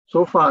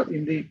so far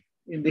in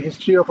the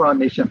history of our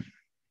nation.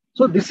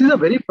 So this is a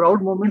very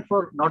proud moment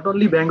for not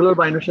only Bangalore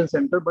Bioinnovation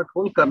Center, but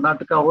whole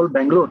Karnataka, whole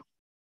Bangalore.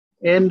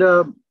 And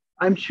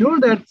I'm sure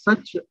that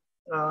such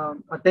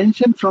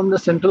attention from the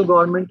central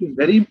government is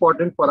very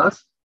important for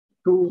us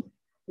to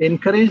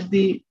encourage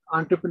the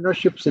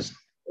entrepreneurship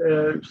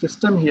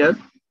system here.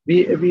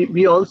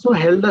 We also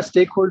held a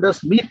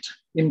stakeholders meet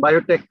in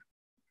biotech,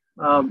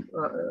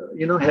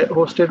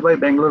 hosted by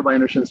Bangalore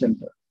Bioinnovation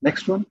Center.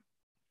 Next one.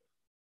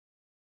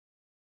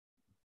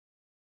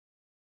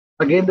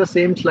 Again, the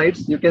same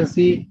slides. You can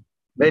see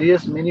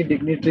many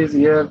dignitaries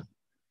here.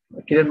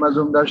 Kiran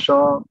Mazumdar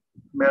Shaw,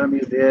 Madam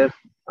is there.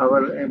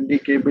 Our MD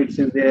K-Bits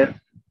is there,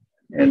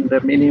 and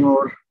many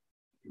more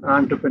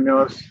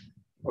entrepreneurs.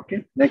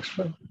 Okay, next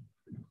one.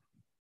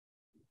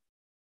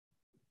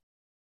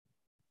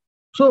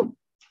 So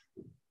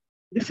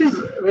this is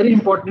a very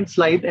important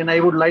slide, and I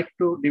would like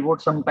to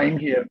devote some time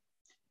here.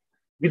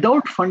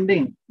 Without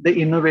funding the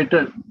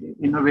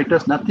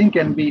innovators, nothing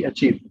can be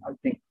achieved, I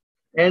think.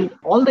 And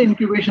all the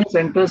incubation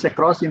centers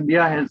across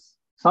India has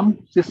some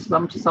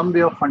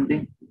way of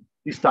funding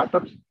the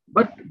startups.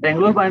 But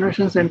Bangalore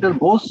Bioinnovation Center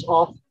boasts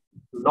of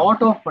a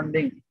lot of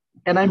funding.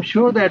 And I'm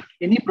sure that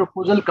any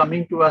proposal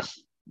coming to us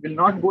will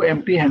not go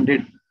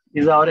empty-handed,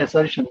 is our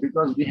assertion,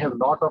 because we have a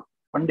lot of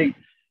funding.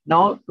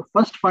 Now, the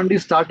first fund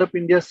is Startup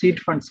India Seed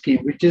Fund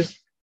Scheme, which is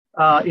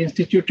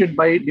instituted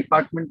by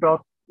Department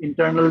of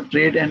Internal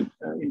Trade and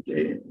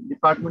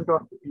Department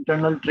of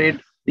Internal Trade,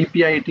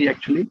 DPIIT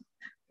actually.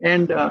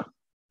 And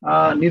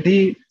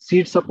Nidhi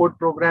Seed Support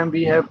Program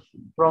we have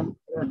from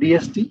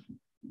DST.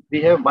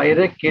 We have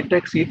BIREC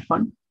KTech Seed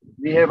Fund.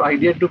 We have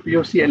Idea to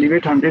POC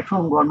Elevate 100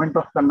 from Government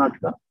of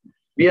Karnataka.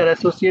 We are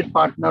associate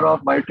partner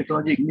of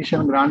Biotechnology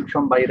Ignition Grant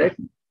from BIREC.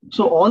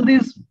 So all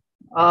these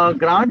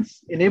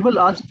grants enable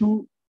us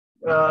to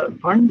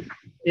fund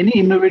any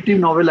innovative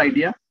novel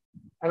idea.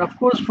 And of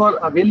course, for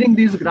availing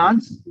these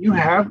grants, you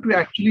have to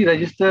actually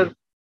register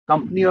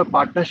company or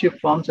partnership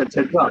firms,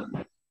 etc.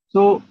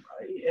 So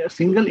a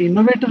single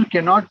innovator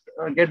cannot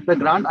get the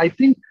grant. I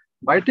think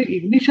Biotech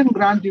Ignition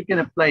Grant you can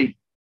apply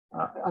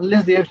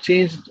unless they have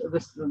changed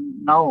this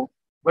now.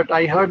 But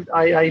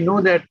I know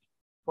that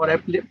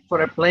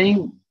for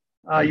applying,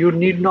 you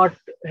need not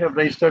have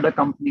registered a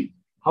company.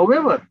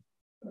 However,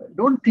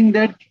 don't think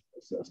that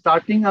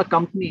starting a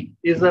company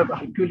is a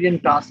Herculean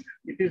task.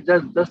 It is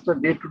just a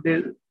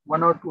day-to-day,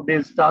 1 or 2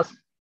 days task.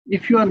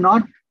 If you are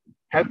not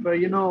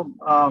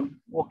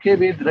okay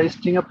with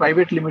registering a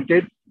private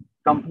limited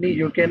company,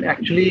 you can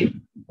actually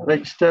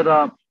register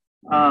a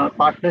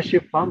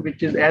partnership firm,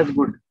 which is as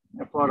good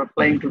for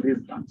applying to these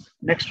grants.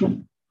 Next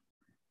one.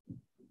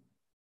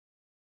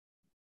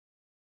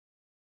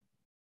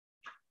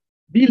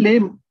 We lay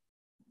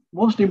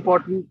most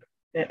important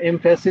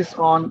emphasis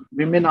on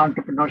women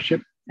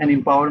entrepreneurship and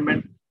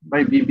empowerment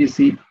by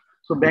BBC.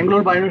 So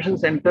Bangalore Bioinnovation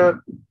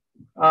Center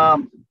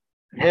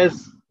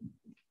has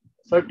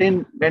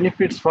certain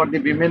benefits for the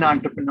women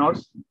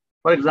entrepreneurs.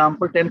 For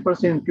example,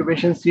 10%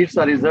 incubation seats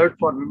are reserved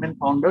for women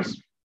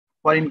founders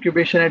for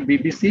incubation at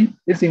BBC.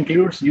 This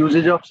includes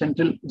usage of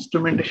central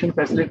instrumentation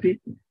facility,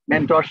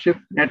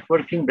 mentorship,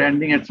 networking,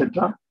 branding,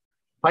 etc.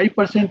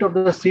 5% of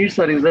the seats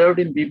are reserved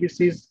in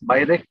BBC's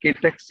BIREC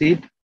KTech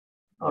Seed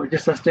which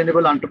is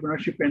Sustainable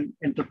Entrepreneurship and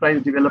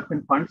Enterprise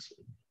Development Funds.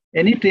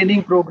 Any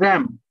training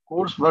program,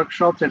 course,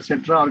 workshops,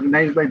 etc.,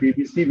 organized by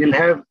BBC will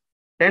have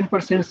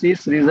 10%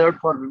 seats reserved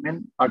for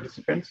women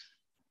participants.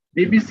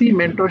 BBC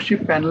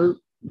mentorship panel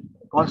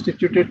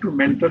constituted to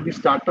mentor the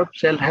startup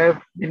shall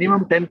have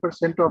minimum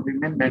 10% of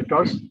women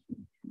mentors.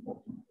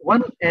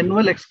 One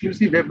annual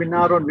exclusive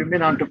webinar on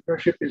women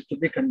entrepreneurship is to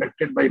be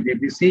conducted by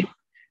BBC.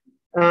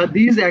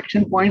 These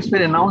action points were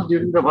announced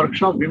during the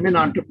workshop Women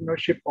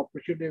Entrepreneurship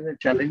Opportunities and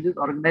Challenges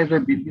organized by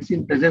BBC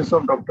in presence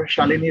of Dr.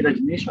 Shalini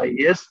Rajneesh,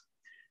 IAS.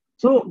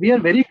 So we are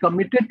very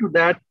committed to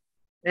that,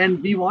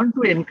 and we want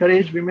to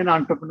encourage women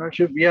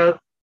entrepreneurship. We are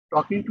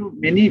talking to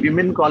many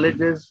women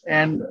colleges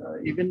and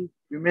even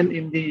women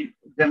in the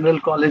general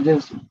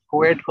colleges,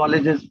 co-ed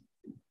colleges,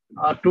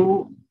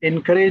 to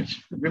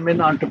encourage women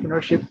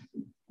entrepreneurship.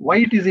 Why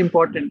it is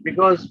important?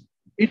 Because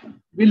it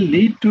will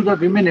lead to the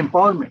women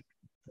empowerment.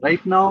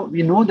 Right now,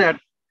 we know that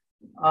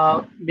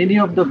many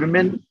of the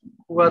women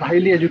who are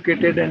highly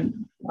educated and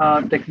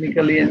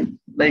technically and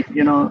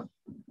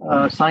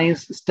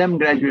science, STEM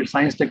graduates,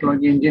 science,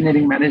 technology,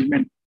 engineering,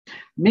 management,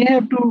 may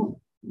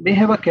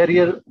have a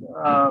career,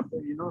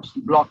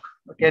 block,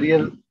 a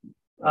career,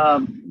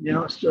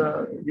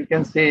 you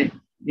can say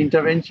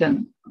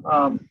intervention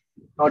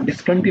or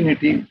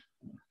discontinuity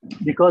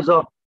because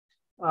of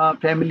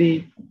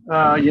family,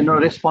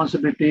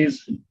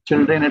 responsibilities,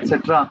 children,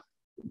 etc.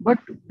 But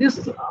this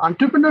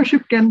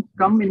entrepreneurship can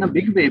come in a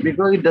big way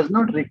because it does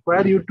not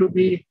require you to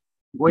be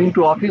going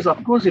to office.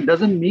 Of course, it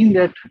doesn't mean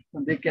that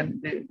they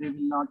will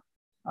not.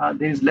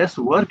 There is less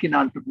work in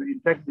entrepreneurship. In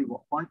fact, the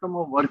quantum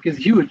of work is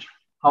huge.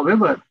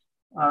 However,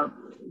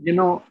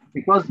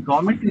 because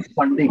government is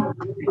funding,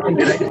 you can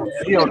derive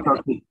salary out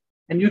of it,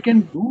 and you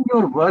can do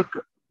your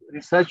work,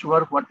 research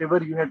work,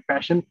 whatever you had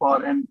passion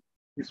for, and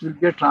this will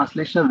be a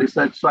translational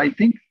research. So I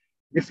think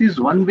this is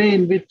one way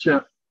in which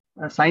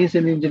science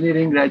and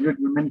engineering graduate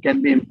women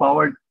can be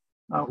empowered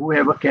who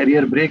have a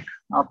career break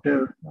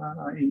after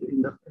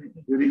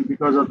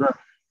because of the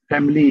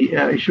family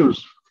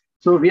issues.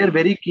 So we are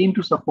very keen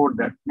to support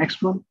that.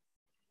 Next one.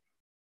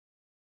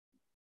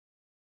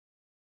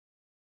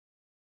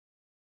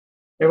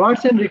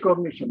 Awards and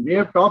recognition. We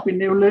have Top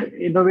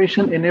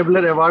Innovation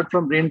Enabler Award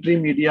from Braintree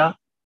Media.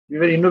 We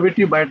were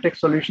Innovative Biotech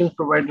Solutions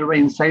provided by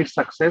Insight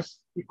Success.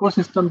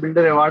 Ecosystem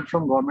Builder Award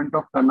from Government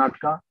of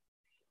Karnataka.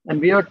 And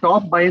we are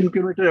Top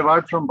Bioincubator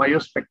Award from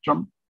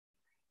Biospectrum.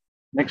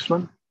 Next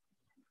one.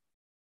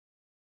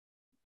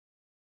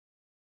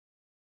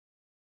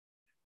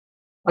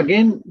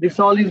 Again, this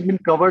all has been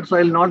covered, so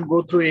I'll not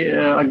go through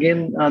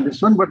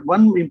this one. But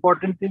one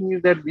important thing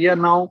is that we are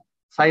now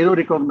CSIRO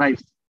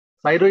recognized.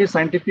 CSIRO is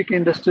Scientific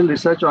Industrial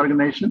Research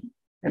Organization,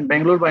 and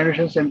Bangalore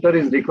Bioinnovation Center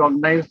is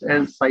recognized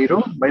as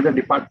CSIRO by the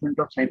Department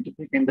of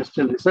Scientific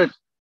Industrial Research.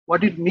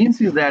 What it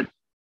means is that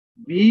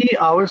we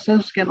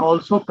ourselves can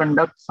also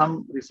conduct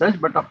some research,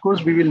 but of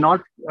course we will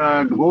not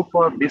go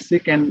for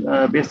basic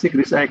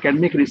research,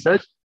 academic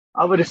research.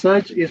 Our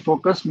research is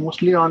focused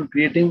mostly on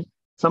creating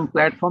some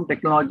platform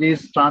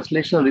technologies,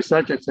 translational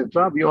research,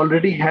 etc. We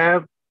already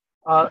have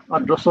a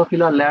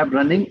Drosophila lab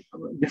running.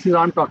 This is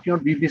I'm talking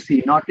about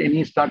BBC, not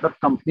any startup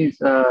companies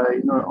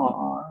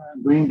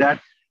doing that.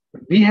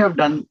 We have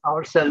done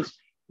ourselves,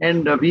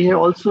 and we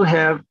also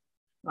have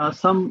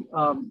some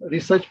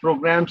research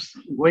programs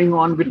going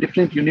on with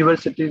different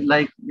universities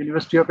like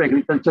University of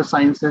Agriculture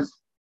Sciences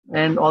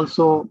and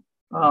also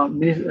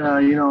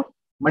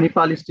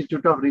Manipal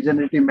Institute of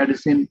Regenerative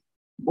Medicine.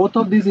 Both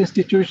of these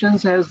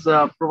institutions has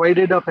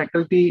provided a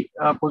faculty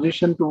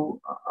position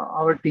to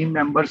our team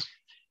members.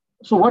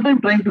 So what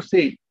I'm trying to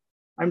say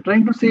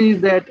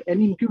is that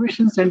an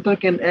incubation center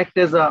can act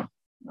as a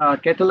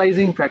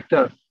catalyzing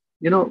factor.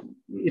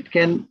 It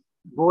can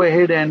go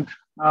ahead and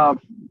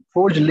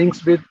forge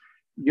links with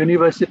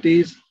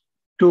universities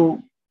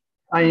to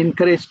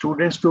encourage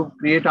students to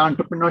create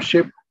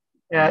entrepreneurship.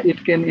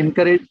 It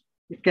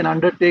can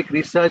undertake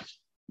research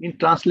in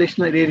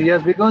translational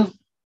areas, because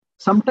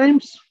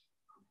sometimes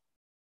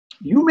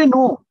you may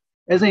know,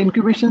 as an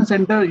incubation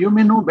center, you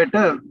may know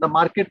better the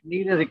market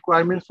need and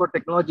requirements for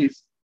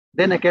technologies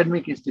than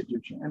academic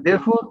institution. And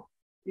therefore,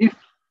 if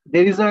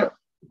there is a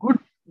good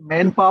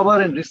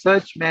manpower and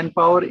research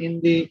manpower in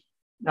the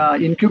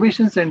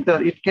incubation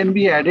center, it can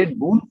be added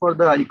boon for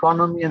the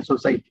economy and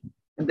society.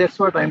 And that's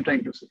what I'm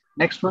trying to say.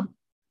 Next one.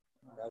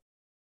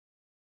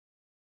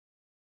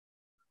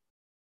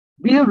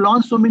 We have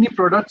launched so many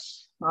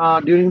products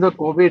during the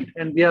COVID,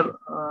 and we are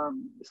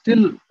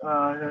still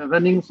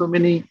running so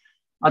many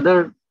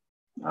other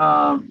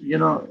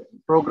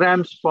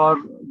programs for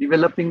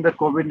developing the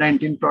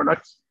COVID-19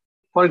 products.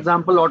 For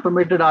example,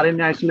 automated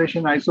RNA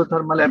isolation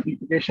isothermal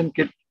amplification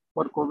kit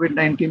for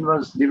COVID-19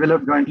 was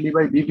developed jointly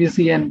by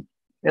BBC and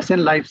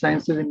SN Life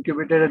Sciences,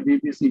 incubated at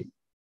BBC.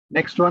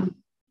 Next one.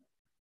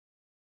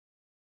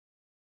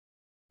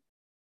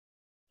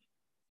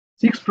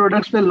 6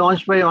 products were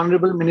launched by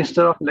Honorable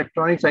Minister of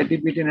Electronics,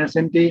 ITBT and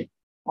SNT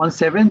on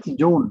 7th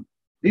June.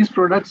 These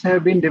products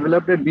have been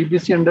developed at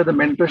BBC under the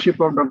mentorship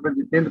of Dr.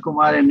 Jitendra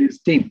Kumar and his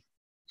team.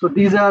 So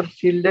these are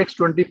Shield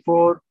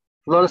X24,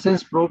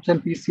 fluorescence probes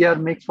and PCR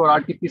mix for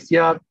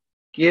RT-PCR,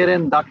 Care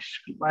and Daksh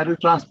viral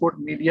transport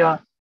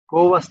media,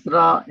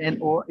 Covastra,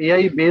 and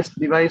AI-based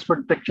device for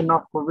detection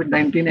of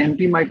COVID-19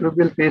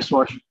 antimicrobial face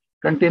wash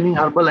containing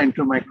herbal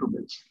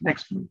antimicrobials.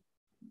 Next one.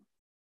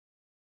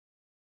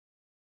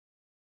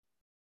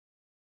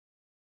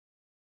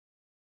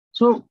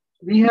 So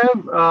we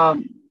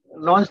have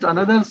launched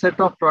another set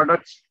of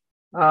products,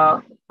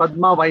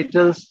 Padma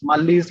Vitals,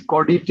 Malli's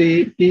Cordy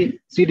Tea,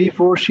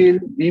 CD4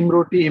 Shield, Beam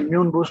Roti,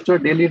 Immune Booster,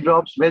 Daily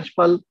Drops, Veg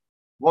Pulp,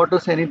 Water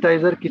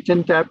Sanitizer,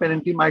 Kitchen Tap,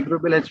 and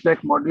Antimicrobial HVAC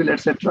Module,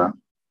 etc.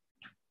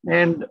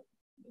 And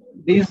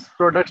these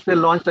products were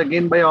launched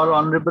again by our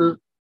Honorable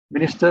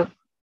Minister,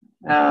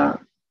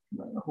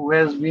 who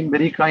has been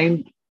very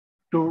kind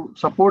to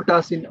support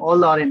us in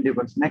all our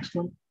endeavors. Next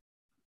one.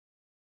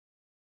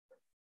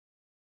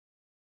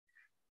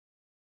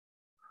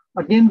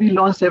 Again, we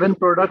launched 7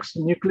 products: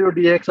 Nucleo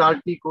DX,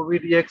 RT,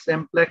 COVID DX,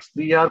 Mplex,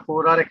 3R,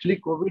 4R.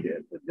 Actually,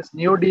 this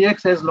Neo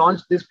DX has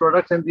launched these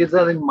products, and these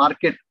are in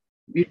market,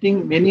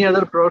 beating many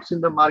other products in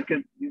the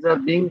market. These are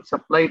being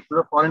supplied to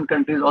the foreign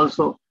countries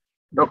also.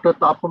 Dr.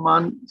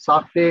 Tapaman,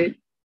 Safe,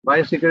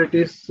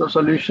 Biosecurity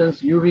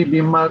Solutions, UV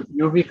Beamer,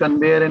 UV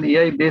Conveyor, and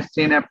AI-based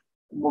chain app,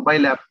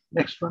 mobile app.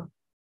 Next one.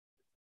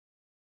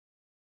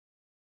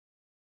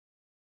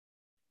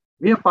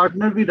 We have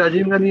partnered with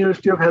Rajiv Gandhi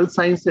University of Health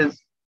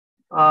Sciences,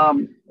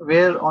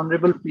 where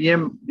Honorable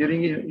PM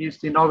during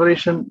his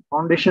inauguration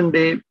Foundation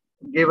Day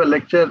gave a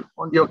lecture,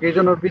 on the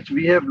occasion of which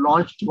we have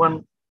launched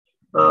one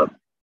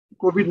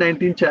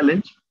COVID-19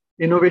 challenge,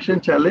 innovation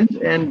challenge,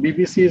 and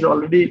BBC is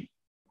already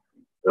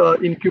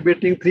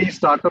incubating 3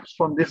 startups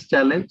from this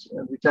challenge,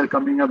 which are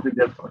coming up with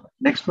their product.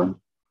 Next one.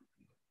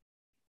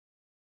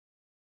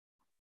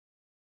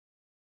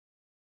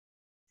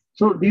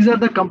 So these are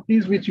the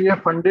companies which we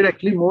have funded,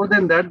 actually more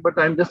than that, but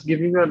I'm just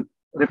giving you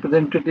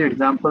representative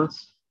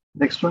examples.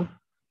 Next one.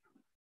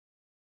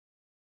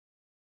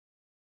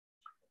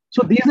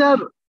 So these are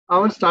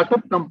our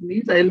startup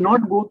companies. I will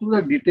not go through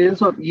the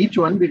details of each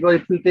one because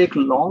it will take a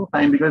long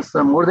time, because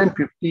more than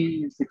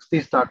 50,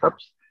 60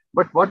 startups.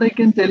 But what I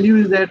can tell you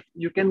is that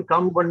you can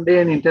come one day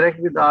and interact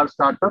with our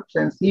startups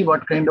and see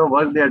what kind of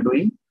work they are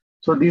doing.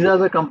 So these are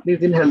the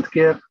companies in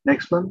healthcare.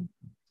 Next one.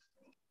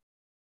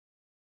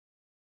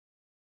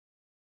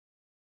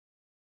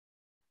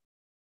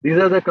 These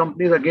are the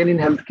companies again in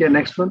healthcare.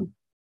 Next one.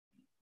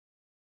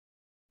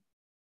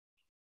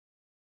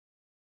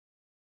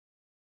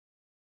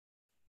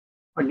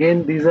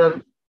 Again, these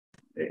are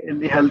in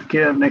the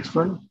healthcare. Next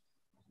one.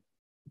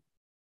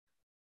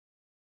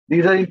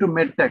 These are into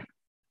medtech,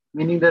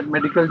 meaning that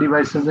medical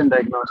devices and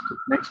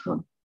diagnostics. Next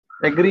one.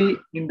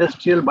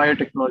 Agri-industrial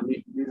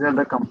biotechnology. These are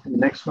the companies.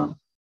 Next one.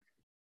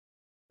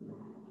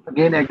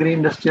 Again,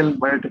 agri-industrial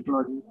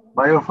biotechnology,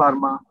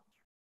 biopharma.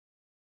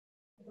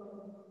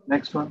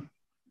 Next one.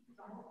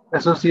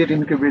 Associate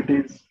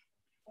incubators.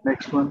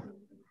 Next one.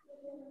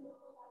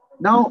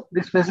 Now,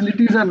 these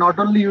facilities are not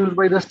only used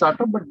by the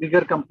startup, but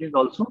bigger companies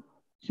also.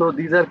 So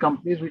these are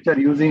companies which are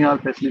using our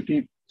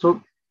facility.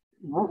 So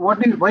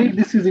why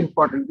this is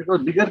important?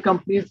 Because bigger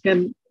companies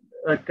can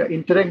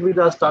interact with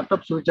our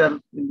startups which are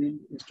in the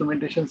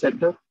instrumentation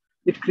center.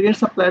 It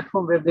creates a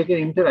platform where they can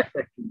interact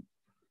actually.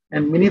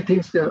 And many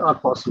things are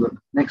possible.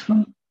 Next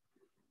one.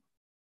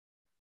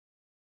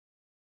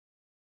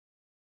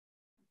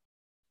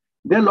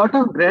 There are a lot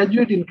of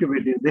graduate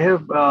incubators. They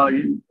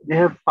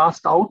have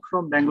passed out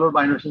from Bangalore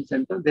Bioinnovation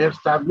Center. They have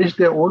established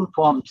their own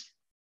firms.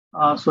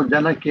 So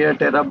Janacare,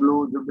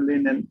 TerraBlue,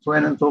 Jubilant, and so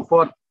on and so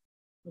forth.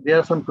 There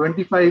are some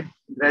 25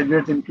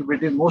 graduate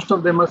incubators. Most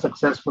of them are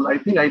successful. I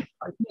think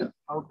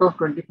out of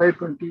 25,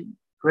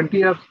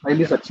 20 are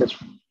highly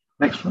successful.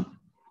 Next one.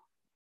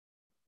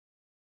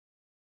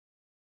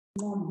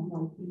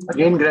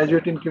 Again,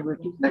 graduate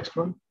incubators. Next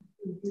one.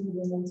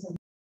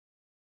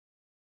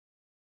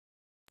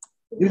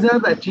 These are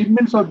the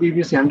achievements of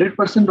BBC.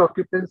 100%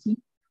 occupancy.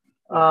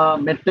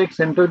 MedTech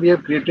center we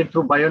have created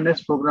through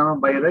BioNest program of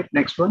BioRec.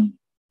 Next one.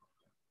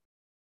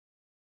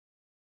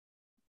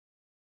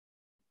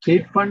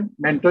 Seed fund,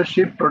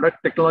 mentorship, product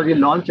technology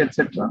launch,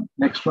 etc.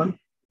 Next one.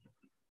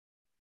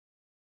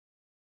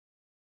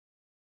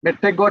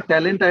 MedTech Got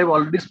Talent I have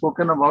already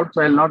spoken about,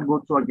 so I will not go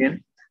through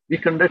again. We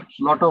conduct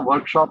a lot of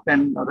workshop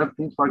and other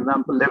things. For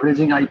example,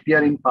 leveraging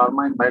IPR in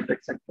pharma and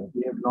biotech sector.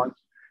 We have launched.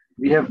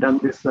 We have done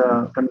this,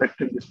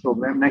 conducted this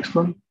program. Next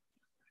one.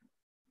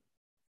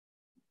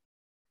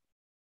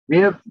 We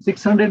have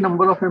 600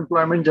 number of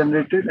employment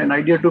generated, and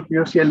Idea to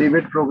POC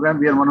Elevate program.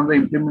 We are one of the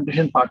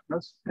implementation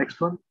partners. Next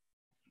one.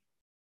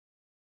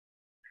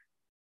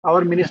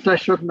 Our Minister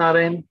Ashok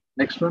Narayan.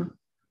 Next one.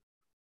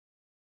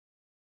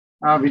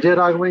 Vijay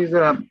Raghavan is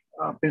a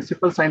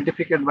principal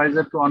scientific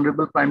advisor to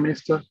Honorable Prime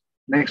Minister.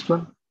 Next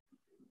one.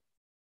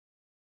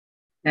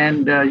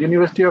 And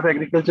University of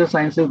Agriculture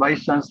Sciences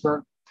Vice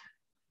Chancellor.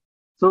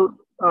 So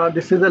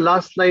this is the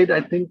last slide.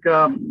 I think,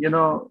 I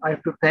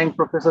have to thank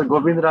Professor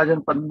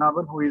Govindarajan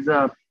Padmanabhan, who is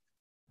a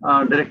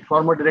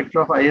former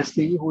director of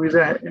ISC, who is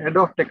a head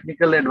of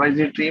technical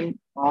advisory team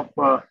of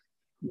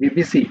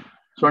BBC.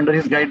 So under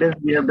his guidance,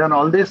 we have done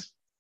all this.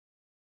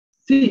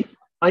 See,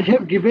 I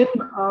have given,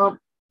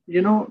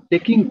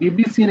 taking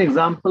BBC an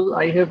example,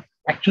 I have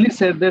actually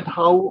said that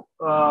how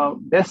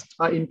best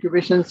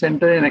incubation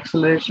center and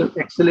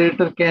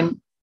accelerator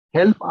can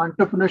help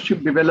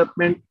entrepreneurship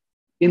development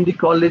in the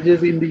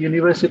colleges, in the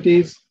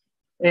universities,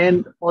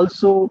 and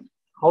also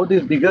how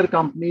these bigger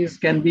companies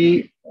can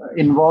be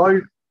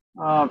involved,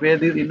 where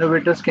these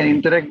innovators can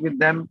interact with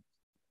them,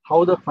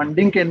 how the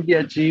funding can be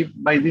achieved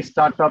by these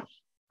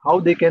startups, how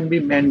they can be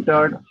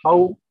mentored,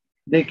 how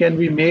they can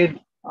be made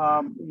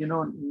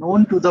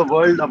known to the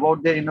world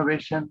about their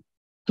innovation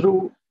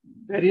through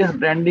various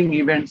branding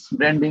events,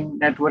 branding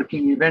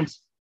networking events,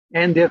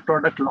 and their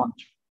product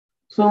launch.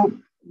 So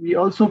we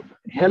also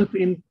help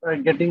in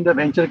getting the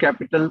venture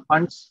capital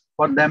funds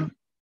for them,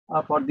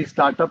 for the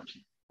startups,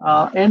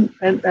 and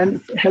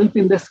help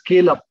in the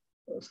scale up.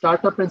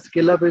 Startup and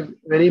scale up is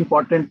very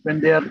important when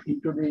they are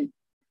into the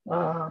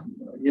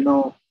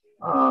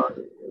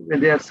when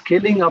they are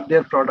scaling up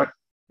their product.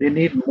 They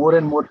need more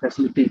and more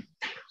facility.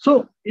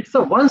 So it's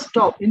a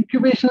one-stop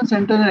incubation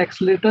center and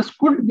accelerators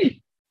could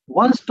be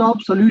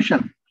one-stop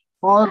solution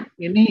for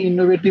any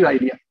innovative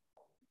idea.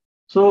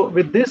 So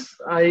with this,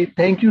 I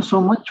thank you so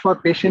much for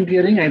patient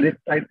hearing.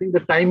 I think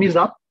the time is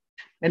up.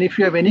 And if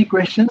you have any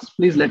questions,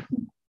 please let me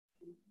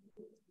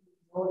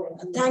know.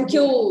 Thank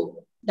you,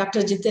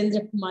 Dr.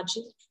 Jitendra Kumarji.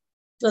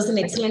 It was an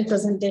excellent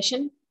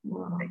presentation.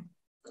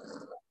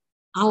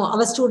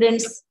 Our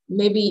students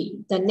may be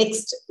the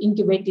next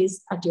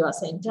incubators at your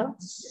center.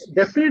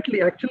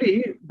 Definitely.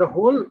 Actually, the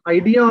whole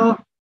idea of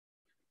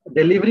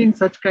delivering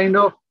such kind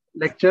of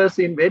lectures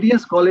in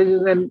various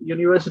colleges and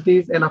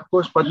universities, and of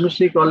course, Padma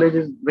Shri College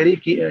is very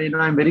keen,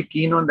 I'm very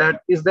keen on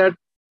that, is that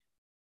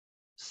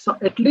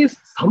at least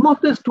some of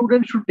the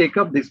students should take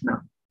up this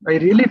now. I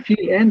really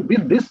feel, and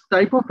with this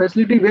type of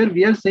facility where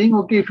we are saying,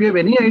 okay, if you have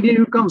any idea,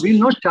 you come, we'll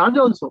not charge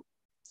also.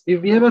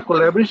 If we have a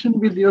collaboration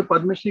with your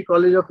Padma Shri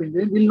College of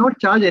Engineering, we'll not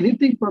charge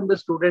anything from the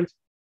students.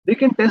 They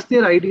can test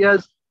their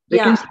ideas. They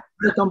can start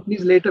the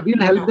companies later. We'll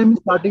help them in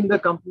starting the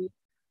company.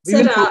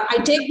 Sir, I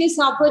take this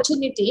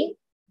opportunity.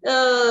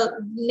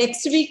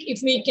 Next week,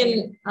 if we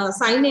can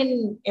sign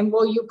in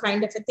MOU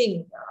kind of a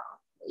thing,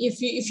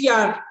 if you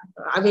are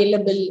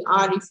available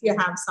or if you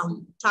have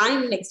some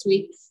time next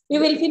week, we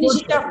will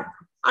finish it up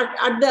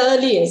at the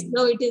earliest.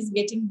 No, it is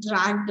getting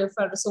dragged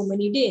for so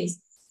many days.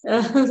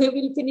 We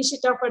will finish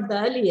it up at the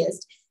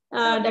earliest.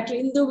 Dr.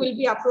 Indu will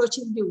be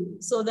approaching you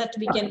so that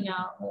we can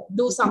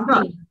do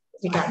something.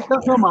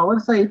 Ankita from our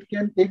side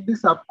can take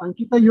this up.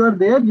 Ankita, you are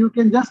there. You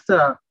can just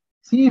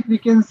see if we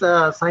can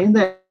sign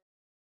the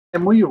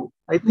MOU.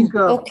 I think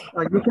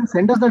you can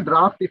send us the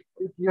draft if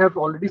you have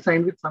already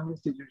signed with some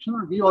institution.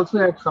 Or we also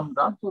have some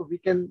draft, so we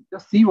can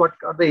just see what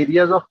are the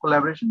areas of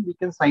collaboration. We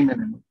can sign an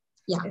MOU.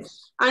 Yeah,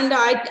 and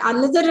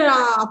another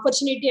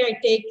opportunity I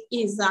take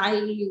is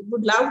I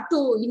would love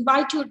to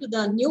invite you to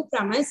the new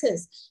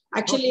premises.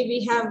 Actually,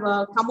 we have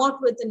come out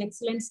with an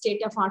excellent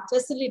state-of-art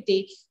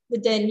facility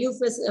with the new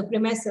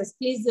premises.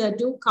 Please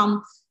do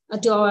come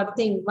to our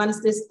thing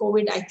once this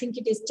COVID, I think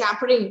it is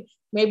tapering,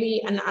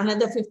 maybe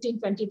another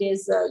 15-20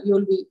 days,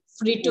 you'll be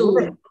free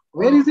to.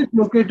 Where is it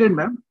located,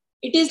 ma'am?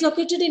 It is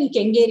located in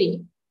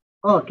Kengeri.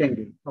 Oh,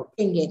 Kengeri.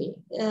 Okay.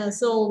 Kengeri.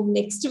 So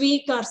next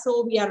week or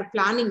so, we are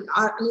planning,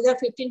 another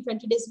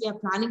 15-20 days, we are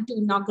planning to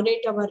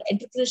inaugurate our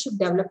Entrepreneurship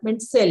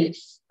Development Cell.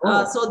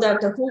 So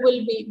that who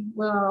will be,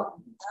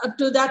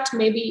 to that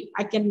maybe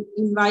I can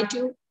invite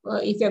you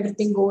if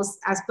everything goes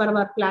as per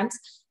our plans.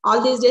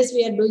 All these days,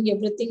 we are doing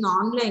everything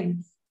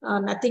online.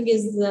 Nothing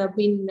is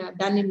been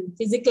done in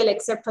physical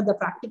except for the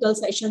practical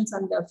sessions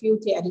and a few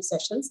theory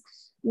sessions.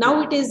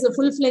 Now it is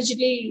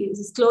full-fledgedly,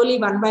 slowly,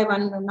 one by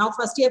one. Now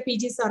first year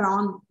PGs are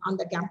on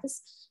the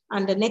campus,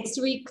 and the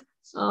next week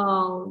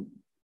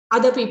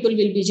other people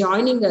will be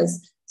joining us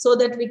so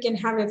that we can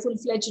have a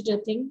full-fledged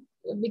thing.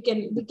 We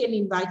can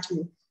invite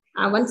you.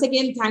 Once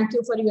again, thank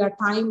you for your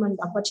time and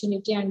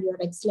opportunity and your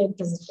excellent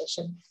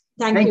presentation.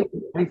 Thank you.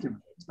 Thank you.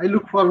 I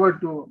look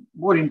forward to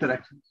more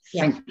interactions.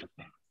 Yeah. Thank you.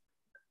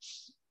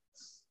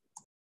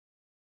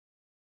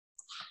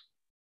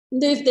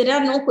 If there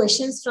are no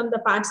questions from the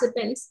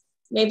participants,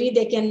 maybe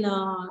they can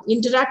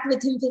interact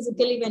with him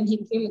physically when he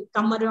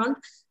come around,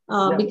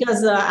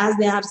 because as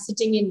they are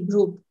sitting in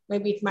group,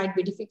 maybe it might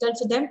be difficult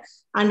for them.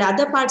 And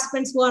other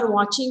participants who are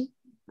watching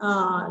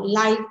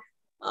live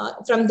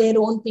from their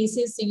own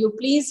pieces, so you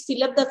please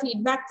fill up the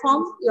feedback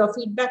form. Your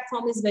feedback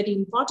form is very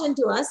important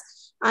to us.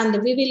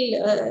 And we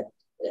will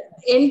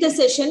end the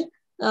session.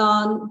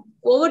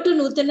 Over to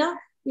Nutana.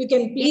 You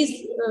can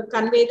please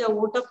convey the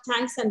vote of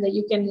thanks and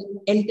you can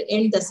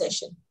end the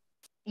session.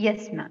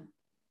 Yes, ma'am.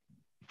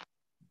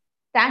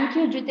 Thank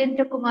you,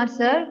 Jitendra Kumar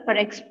sir, for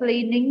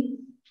explaining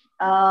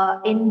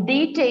in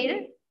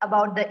detail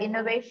about the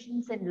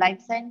innovations in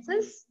life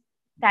sciences.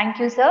 Thank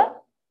you, sir.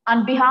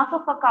 On behalf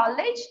of our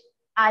college,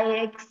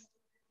 I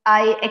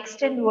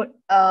extend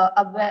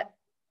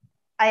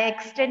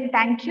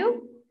thank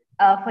you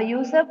for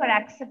you, sir, for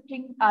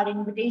accepting our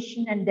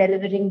invitation and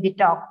delivering the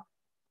talk.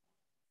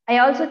 I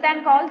also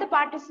thank all the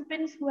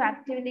participants who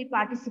actively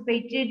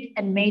participated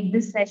and made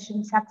this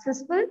session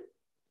successful.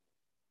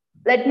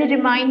 Let me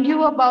remind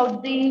you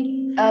about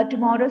the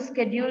tomorrow's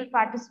scheduled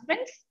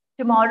participants.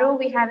 Tomorrow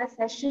we have a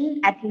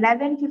session at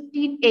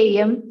 11:15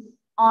 a.m.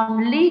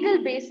 on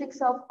legal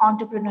basics of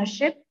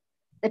entrepreneurship.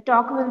 The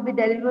talk will be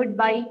delivered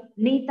by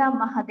Neeta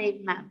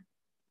Mahadev ma'am.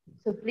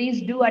 So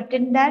please do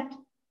attend that.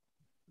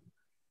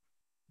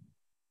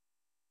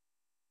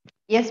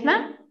 Yes,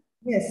 ma'am?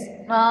 Yes.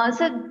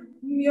 So,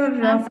 Your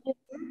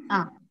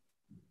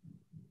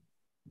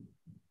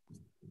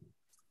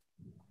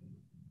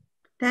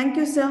Thank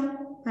you, sir.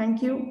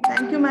 Thank you.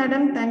 Thank you,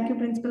 madam. Thank you,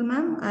 principal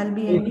ma'am. I'll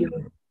be ending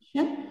the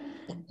session.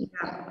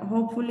 Yeah,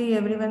 hopefully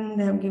everyone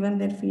have given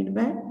their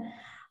feedback.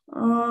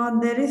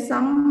 There is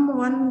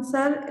someone,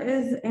 sir,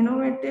 is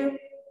innovative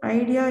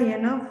idea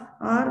enough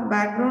or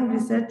background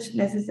research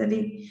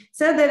necessary?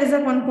 Sir, there is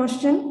one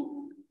question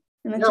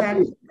in the chat.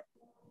 Please.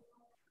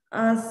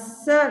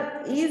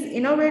 Sir, is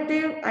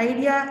innovative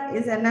idea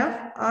is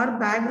enough or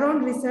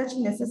background research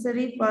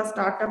necessary for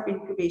startup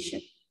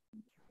incubation?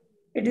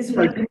 It is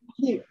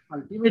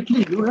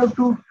ultimately you have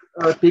to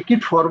take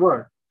it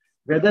forward.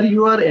 Whether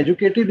you are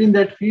educated in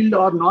that field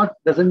or not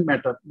doesn't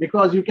matter,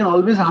 because you can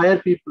always hire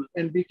people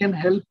and we can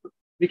help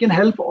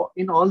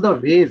in all the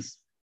ways.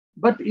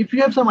 But if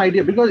you have some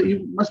idea, because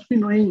you must be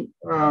knowing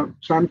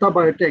Shanta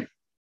Biotech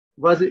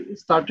was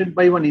started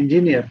by one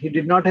engineer. He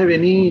did not have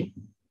any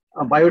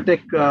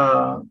biotech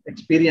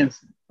experience,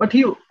 but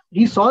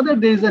he saw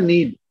that there is a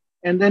need,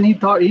 and then he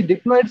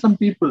deployed some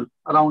people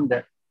around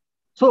that.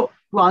 So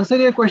to answer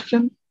your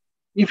question,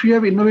 if you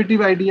have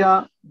innovative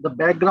idea, the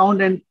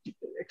background and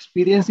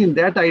experience in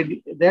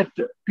that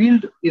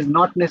field is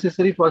not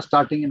necessary for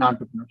starting in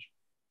entrepreneurship.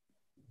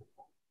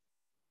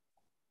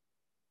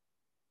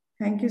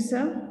 Thank you,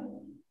 sir.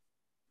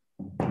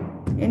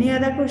 Any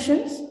other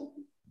questions?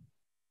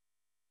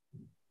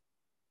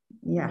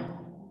 Yeah.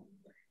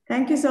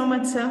 Thank you so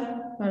much, sir,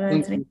 for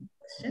answering the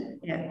question.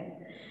 Yeah.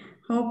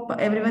 Hope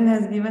everyone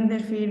has given their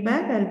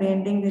feedback. I'll be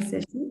ending this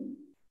session.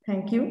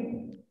 Thank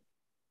you.